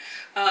 together.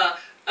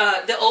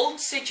 The old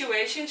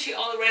situation, she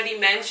already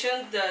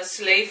mentioned the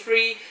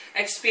slavery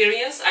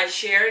experience. I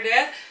share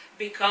that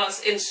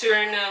because in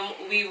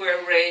Suriname we were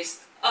raised,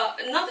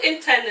 not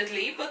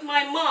intendedly, but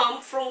my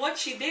mom, from what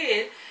she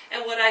did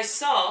and what I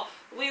saw,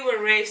 we were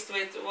raised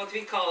with what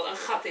we call a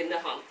gat in the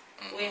hand.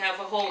 We have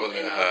a hole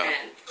in our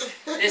hand.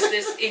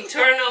 This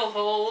eternal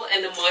hole,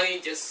 and the money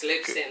just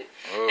slips in.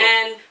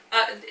 And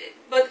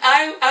but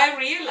I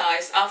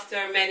realized after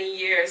many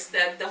years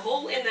that the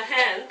hole in the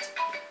hand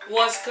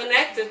was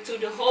connected to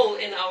the hole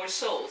in our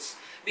souls.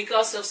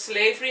 Because of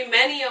slavery,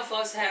 many of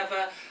us have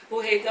a,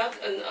 hoe heet dat,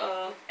 een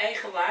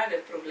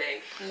eigenwaardeprobleem.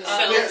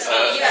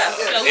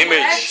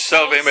 Image,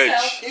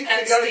 self-image.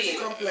 Inferiority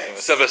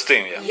complex.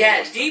 Self-esteem, yeah.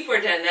 Yeah, deeper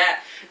than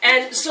that.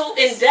 And so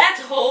in that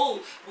hole,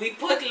 we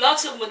put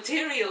lots of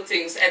material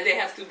things, and they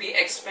have to be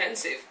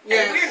expensive.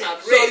 Yeah. And we're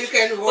not So rich. you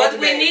can But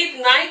we work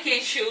need Nike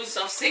shoes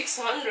of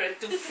 600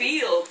 to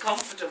feel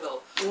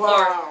comfortable. Wow.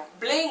 Or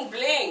bling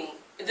bling.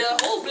 The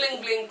whole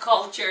bling bling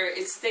culture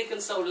is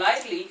taken so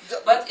lightly,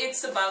 but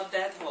it's about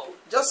that whole.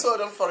 Just hold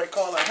on for a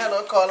caller.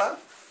 Hello, caller.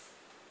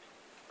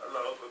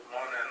 Hello, good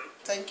morning.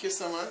 Thank you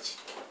so much.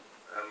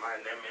 My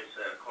name is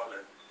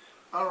Colin.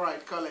 All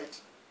right, Colette.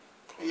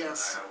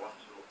 Yes. I want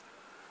to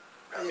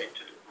come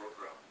into the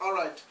program. All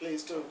right,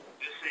 please do.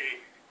 You see,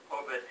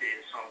 poverty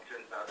is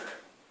something that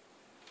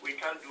we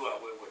can't do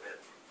away with it,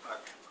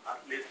 but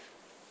at least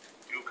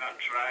you can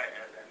try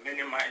and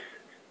minimize it.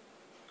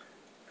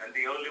 And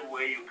the only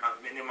way you can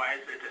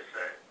minimize it is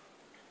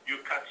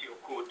you cut your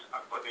coat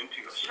according to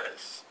your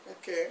shirt.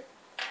 Okay.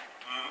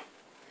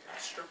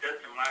 Just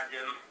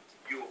imagine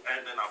you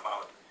earning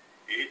about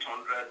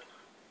 800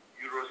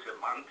 euros a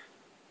month,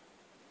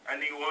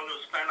 and you want to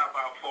spend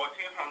about 1,400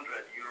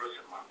 euros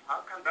a month.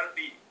 How can that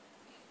be?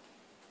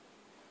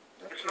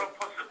 It's not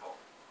possible.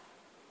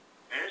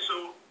 And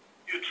so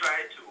you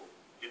try to,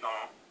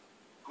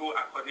 go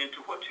according to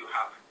what you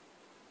have.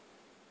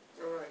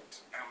 All right.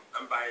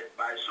 And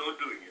by so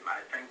doing,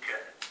 I think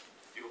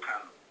you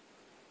can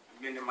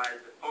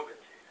minimize the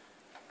poverty.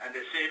 At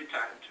the same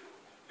time, too,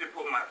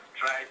 people must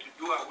try to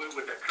do away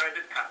with the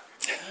credit card.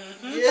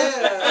 Yeah.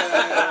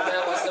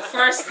 That was the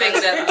first thing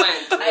that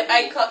went.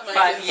 I cut my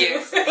 5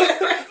 years.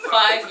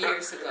 5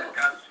 years ago.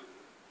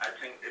 I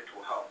think it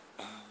will help.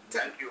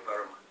 Thank you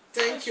very much.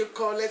 Thank you,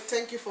 Colette.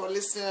 Thank you for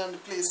listening,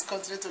 and please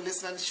continue to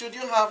listen. And should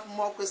you have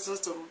more questions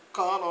to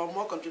call or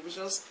more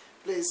contributions,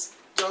 please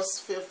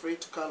just feel free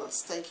to call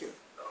us. Thank you.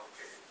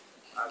 Okay.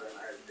 Have a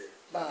nice day.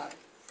 Bye.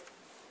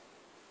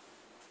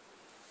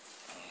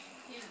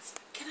 Yes.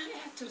 Can I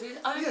add to this?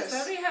 I'm Yes.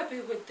 very happy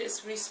with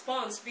this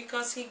response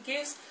because he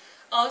gives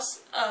us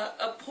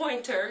a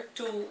pointer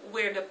to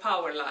where the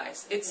power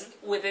lies. It's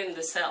within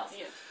the self.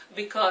 Yeah.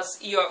 Because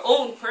your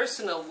own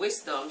personal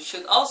wisdom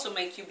should also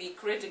make you be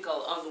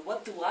critical on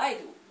what do I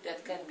do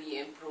that can be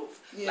improved.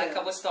 Yeah. Like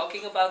I was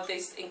talking about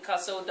these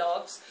incasso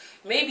dogs.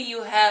 Maybe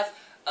you have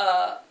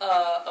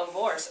a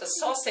horse, a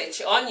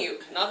sausage on you,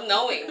 not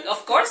knowing.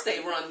 Of course they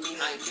run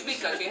behind you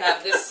because you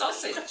have this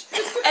sausage.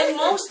 And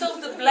most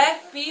of the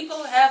black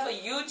people have a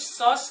huge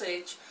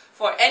sausage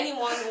for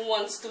anyone who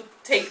wants to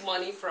take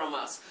money from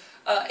us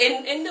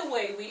in the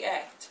way we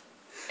act.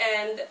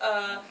 And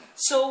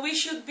so we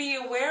should be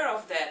aware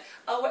of that.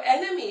 Our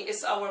enemy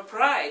is our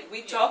pride.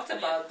 We talked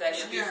about that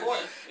before.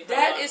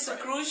 That is a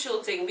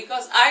crucial thing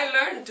because I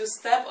learned to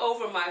step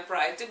over my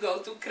pride to go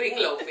to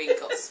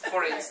kringloopwinkels,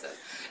 for instance.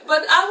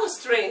 But I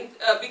was trained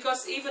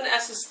because even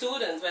as a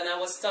student, when I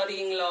was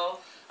studying law,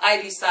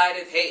 I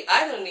decided, hey,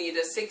 I don't need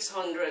a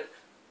 600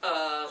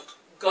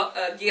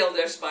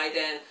 guilders by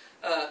then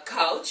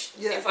couch.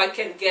 If I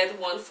can get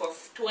one for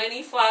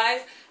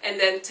 25 and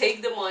then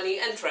take the money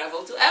and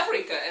travel to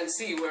Africa and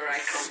see where I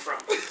come from.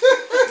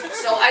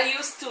 So I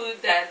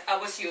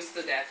was used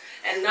to that.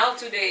 And now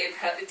today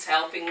it's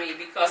helping me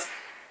because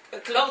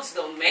clothes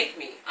don't make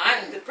me.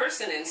 I'm the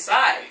person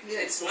inside.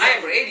 It's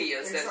my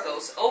radius that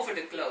goes over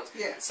the clothes.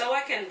 So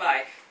I can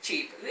buy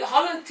cheap.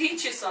 Holland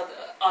teaches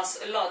us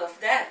a lot of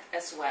that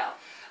as well.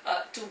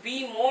 To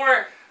be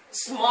more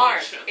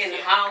smart in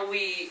how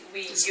we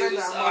use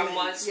our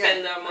money,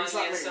 spend our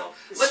money and so.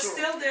 But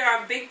still there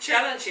are big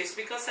challenges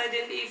because I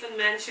didn't even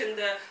mention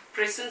the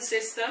prison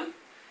system.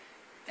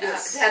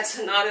 That's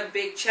another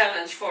big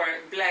challenge for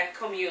black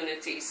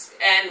communities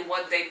and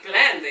what they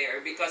plan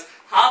there because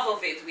half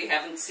of it we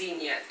haven't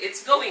seen yet.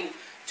 It's going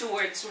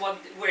towards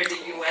where the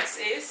US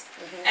is.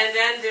 And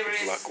then there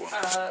is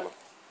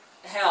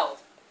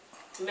health,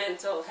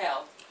 mental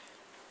health.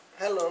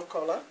 Hello,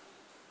 caller.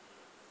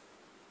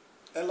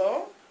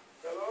 Hello?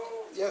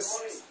 Hello. Yes.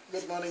 Morning.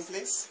 Good morning,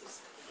 please.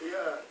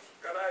 Yeah.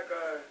 Can I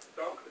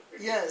talk?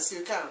 Yes,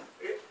 you can.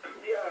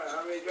 Yeah,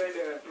 I'm enjoying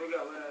the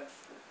program.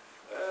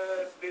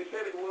 They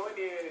said when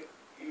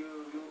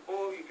you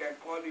owe, you can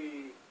call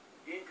the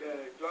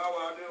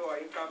Joawado or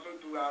in council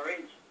to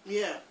arrange.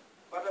 Yeah.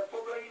 But the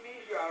problem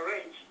is you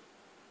arrange.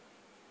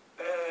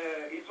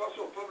 It's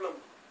also a problem.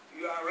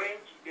 You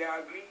arrange, they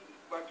agree,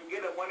 but to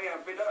get the money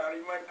and pay that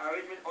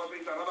arrangement also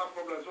is another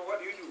problem. So what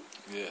do you do?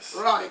 Yes.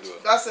 Right.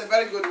 That's a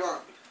very good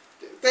one.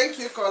 Thank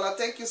you, caller.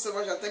 Thank you so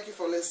much, and thank you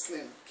for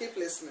listening. Keep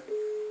listening.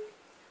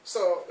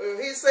 So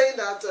he's saying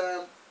that.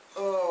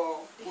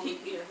 He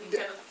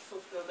cannot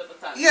fulfill the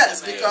battalion.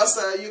 Yes, because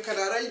you can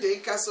arrange the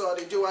incasso or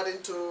the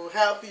Jowadin to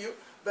help you,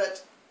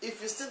 but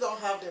if you still don't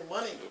have the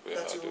money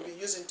that you will be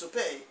using to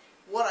pay,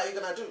 what are you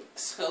gonna do?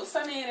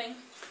 Schuldsanering.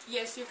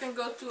 Yes, you can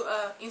go to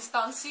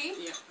instantie,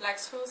 like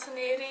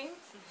schuldsanering.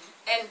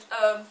 And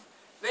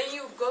when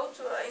you go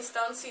to an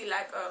instantie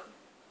like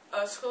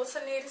a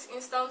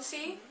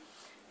schuldsaneringsinstantie,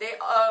 they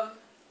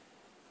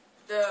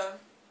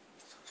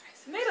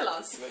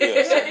Nederlands.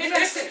 Yes.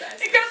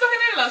 Ik kan het toch in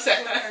Nederlands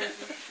zeggen?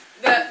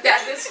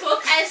 De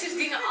schuldeisers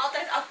dienen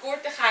altijd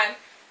akkoord te gaan.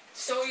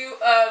 So you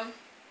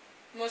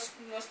must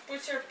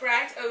put your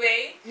pride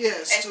away.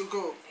 Yes, and to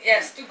go.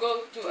 Yes, to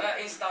go to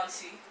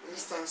instantie.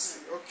 Instantie,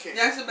 okay.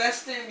 That's the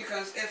best thing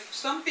because if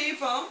some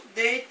people,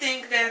 they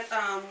think that,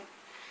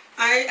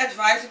 I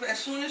advise them as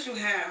soon as you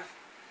have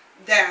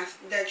death,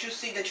 that you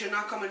see that you're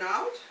not coming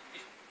out,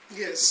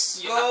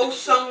 Yes. go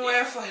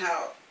somewhere for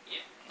help.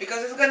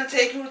 Because it's going to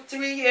take you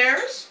 3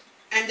 years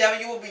and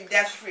then you will be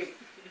debt free.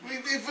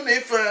 Even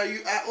if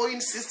you are owing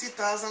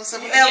 60,000,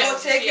 70,000. It will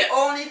take you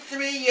only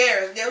 3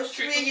 years. Those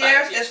 3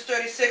 years is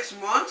 36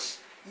 months.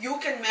 You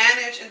can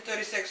manage in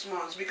 36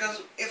 months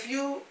because if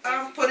you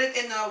put it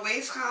in a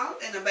weegschaal,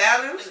 in a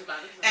balance,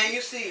 and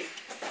you see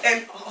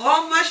and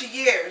how much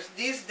years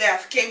this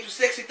debt came to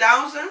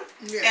 60,000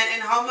 and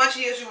in how much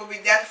years you will be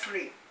debt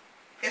free.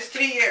 It's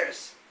 3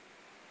 years.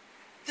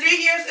 3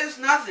 years is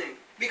nothing.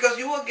 Because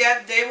you will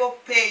get, they will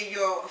pay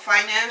your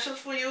financials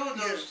for you,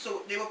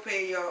 so they will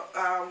pay your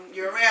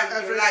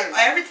rent, your life,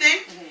 everything,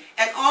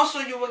 and also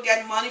you will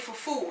get money for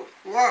food.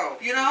 Wow.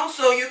 You know,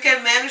 so you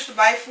can manage to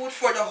buy food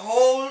for the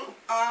whole,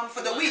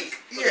 for the week.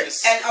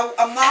 Yes. And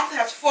a month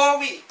has 4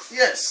 weeks.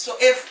 Yes. So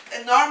if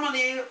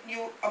normally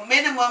a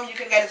minimum you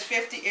can get is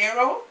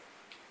 €50,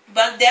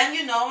 but then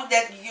you know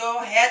that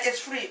your head is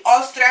free,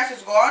 all stress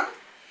is gone.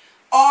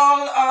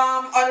 All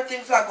other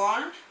things are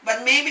gone,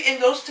 but maybe in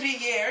those 3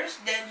 years,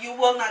 then you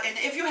will not. And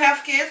if you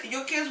have kids,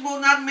 your kids will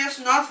not miss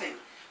nothing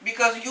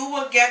because you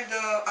will get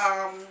the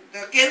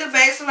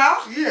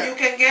kinderbijslag. You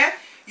can get.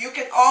 You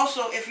can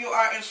also, if you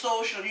are in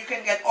social, you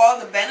can get all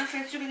the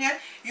benefits you can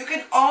get. You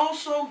can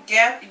also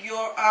get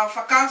your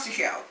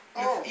vakantiegeld.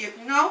 You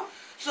know.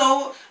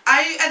 So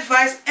I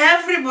advise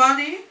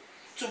everybody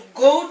to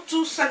go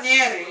to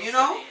sanering. You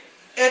know,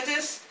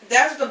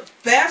 that's the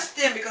best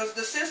thing because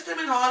the system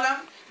in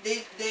Holland.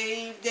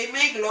 They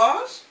make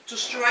laws to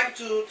strike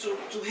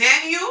to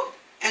hang you,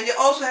 and they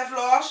also have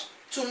laws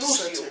to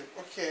lose you.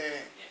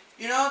 Okay.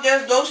 You know,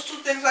 there's those two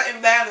things are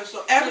in balance.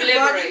 So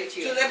everybody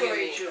to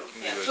liberate you.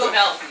 So to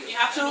help you. You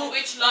have to know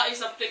which law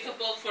is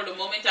applicable for the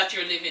moment that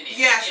you're living in.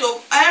 Yeah. So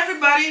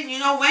everybody, you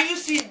know, when you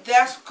see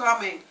death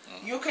coming,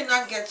 you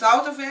cannot get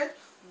out of it.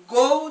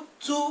 Go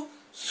to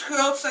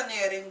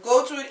schuldsanering.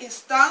 Go to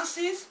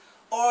instanties,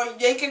 or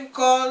they can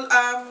call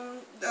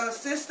a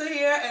sister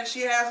here, and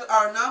she has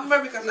our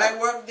number because I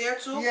work there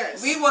too.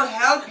 Yes. We will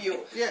help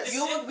you. Yes.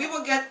 We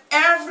will get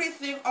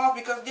everything off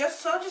because there's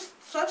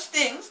such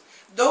things.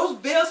 Those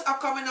bills are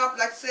coming up.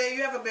 Like say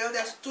you have a bill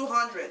that's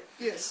 200.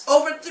 Yes.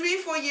 Over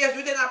 3-4 years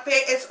you did not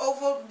pay. It's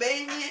over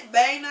bijna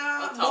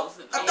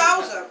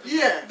 1,000.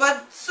 Yeah.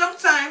 But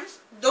sometimes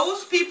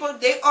those people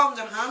they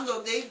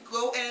underhandle. They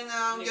go in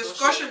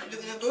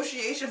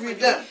negotiation with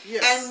them. you.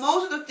 Yes. And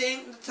most of the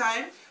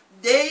time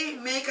they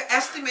make an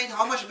estimate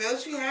how much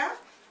bills you have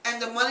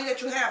and the money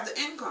that you have, the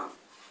income.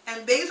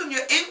 And based on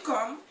your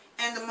income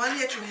and the money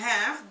that you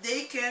have,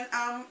 they can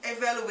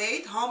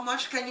evaluate how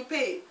much can you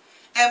pay.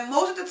 And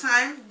most of the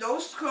time,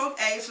 those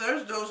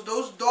schooneisers,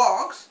 those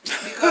dogs,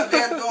 because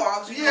they're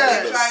dogs, you know,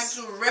 they're trying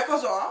to rip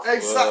us off.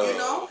 Exactly. You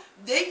know,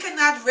 they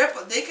cannot rip.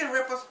 They can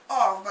rip us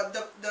off, but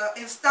the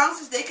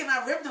instances they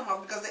cannot rip them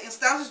off because the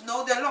instances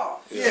know their law.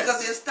 Yes.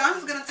 Because the instance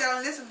is gonna tell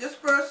them, listen, this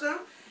person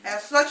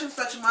has such and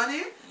such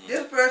money.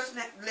 This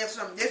person lives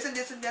from this and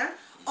this and that.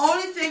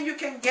 Only thing you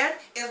can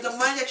get is the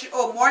money that you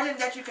owe. More than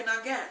that, you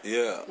cannot get.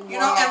 Yeah. You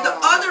know, and the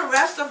other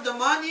rest of the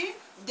money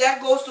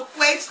that goes to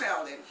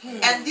kwijtschelding.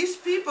 And these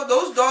people,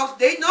 those dogs,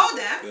 they know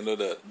that. They know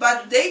that.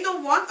 But they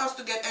don't want us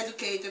to get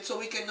educated so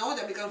we can know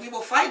that because we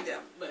will fight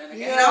them. But then You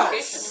again, know?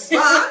 education.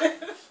 But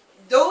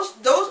those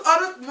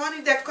other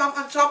money that come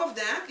on top of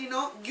that, you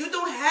know, you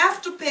don't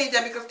have to pay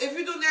them because if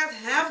you do not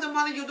have the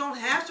money, you don't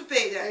have to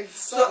pay them.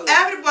 So Exactly.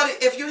 everybody,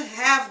 if you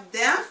have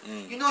that,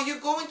 you know, you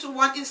go into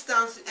one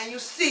instance and you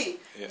see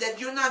that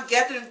you're not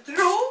getting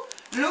through,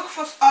 look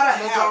for other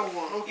help.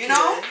 Okay. You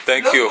know?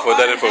 Thank Look you for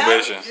other that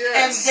information. help, Yes.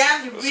 And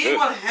then we good.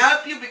 will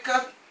help you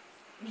because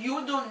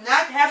you do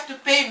not have to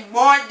pay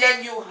more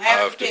than you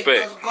have to pay.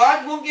 Because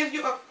God will give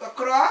you a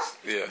cross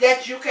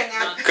that you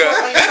cannot pay. So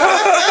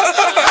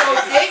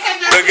they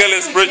cannot. The girl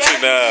is preaching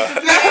now.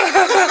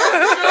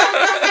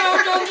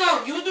 No.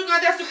 You do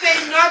not have to pay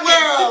nothing.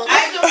 Well. I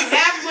don't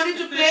have money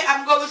to pay.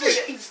 I'm going to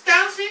the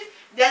instances.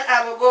 Then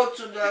I will go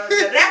to the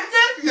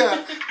rector.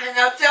 And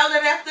I'll tell the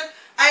rector,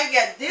 I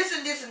get this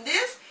and this and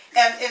this.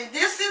 And in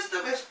this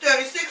system it's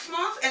 36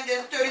 months, and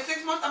then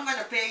 36 months I'm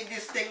going to pay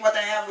this thing what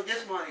I have with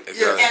this money.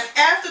 Exactly. And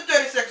after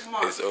 36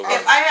 months, It's over.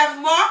 if I have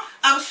more,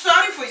 I'm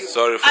sorry for you.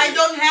 Sorry for I you.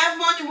 don't have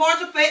money more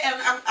to pay, and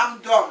I'm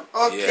done.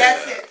 Okay.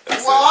 That's it.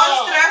 That's One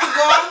stress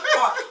gone.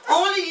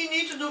 Only you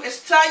need to do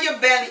is tie your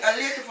belly a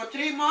little for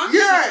 3 months.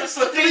 Yes.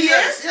 For 3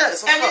 years.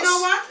 Yes, of And you course. know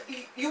what?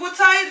 You will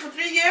tie it for 3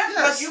 years, Yes.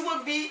 but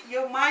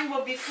your mind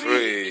will be free.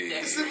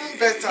 Free. It's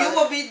even better. You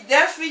will be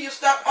debt free. You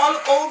start all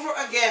over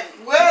again.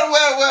 Well.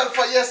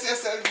 For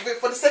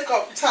for the sake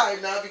of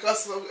time now,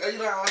 because you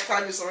know our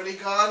time is already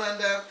gone, and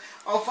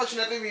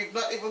unfortunately we've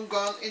not even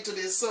gone into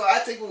this. So I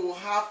think we will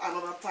have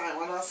another time,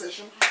 another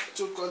session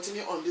to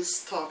continue on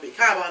this topic.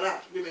 How about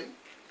that, women?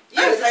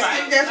 Yes, I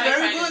think that's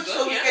very good.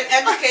 So we can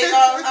educate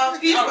our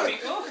people.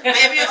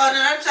 Maybe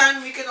another time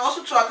we can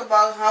also talk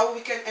about how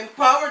we can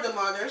empower the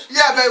mothers.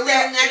 Yeah, but we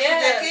stand next to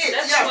their kids.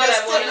 That's yeah, what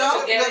I but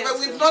wanted to get but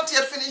into. we've not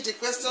yet finished the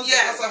questions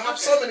because I have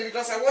so many.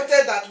 Because I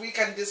wanted that we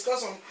can discuss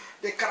on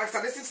the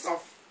characteristics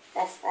of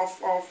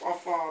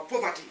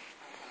poverty.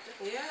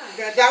 Yeah.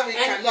 But that we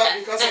cannot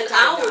because of and time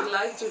I would now.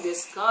 like to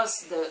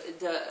discuss the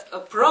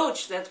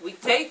approach that we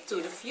take to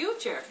the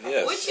future,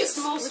 Yes. which is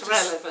most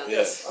relevant.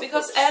 Yes.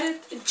 Because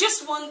added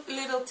just one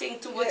little thing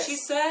to what she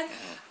said,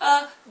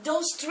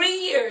 those 3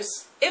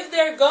 years, if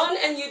they're gone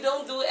and you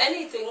don't do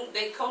anything,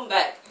 they come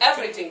back.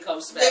 Everything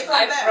comes back. They come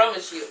I back.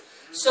 promise you.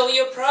 So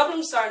your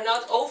problems are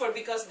not over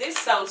because this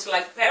sounds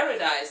like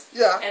paradise.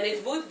 Yeah. And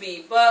it would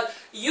be. But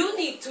you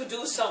need to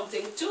do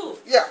something too.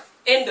 Yeah.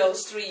 In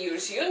those 3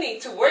 years, you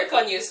need to work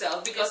on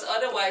yourself because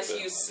otherwise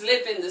you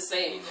slip in the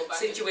same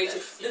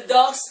situation. The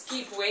dogs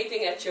keep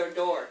waiting at your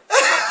door.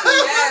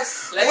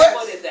 Yes. Let's Well-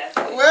 put it that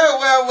way.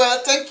 Well,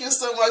 thank you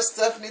so much,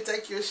 Stephanie.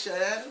 Thank you,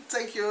 Sharon.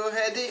 Thank you,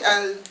 Hedy.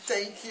 And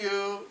thank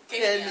you,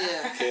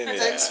 Kenya. Kenya.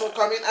 Thanks for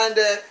coming. And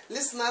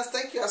listeners,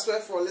 thank you as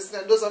well for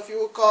listening. Those of you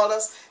who called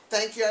us,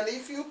 thank you. And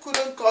if you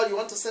couldn't call, you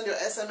want to send your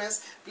SMS,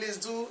 please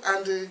do.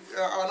 And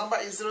our number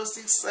is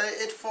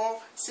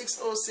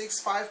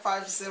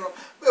 0684-606-550.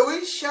 But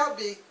we shall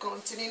be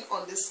continuing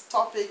on this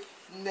topic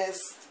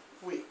next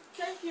week.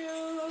 Thank you.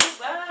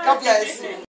 Bye. God bless you.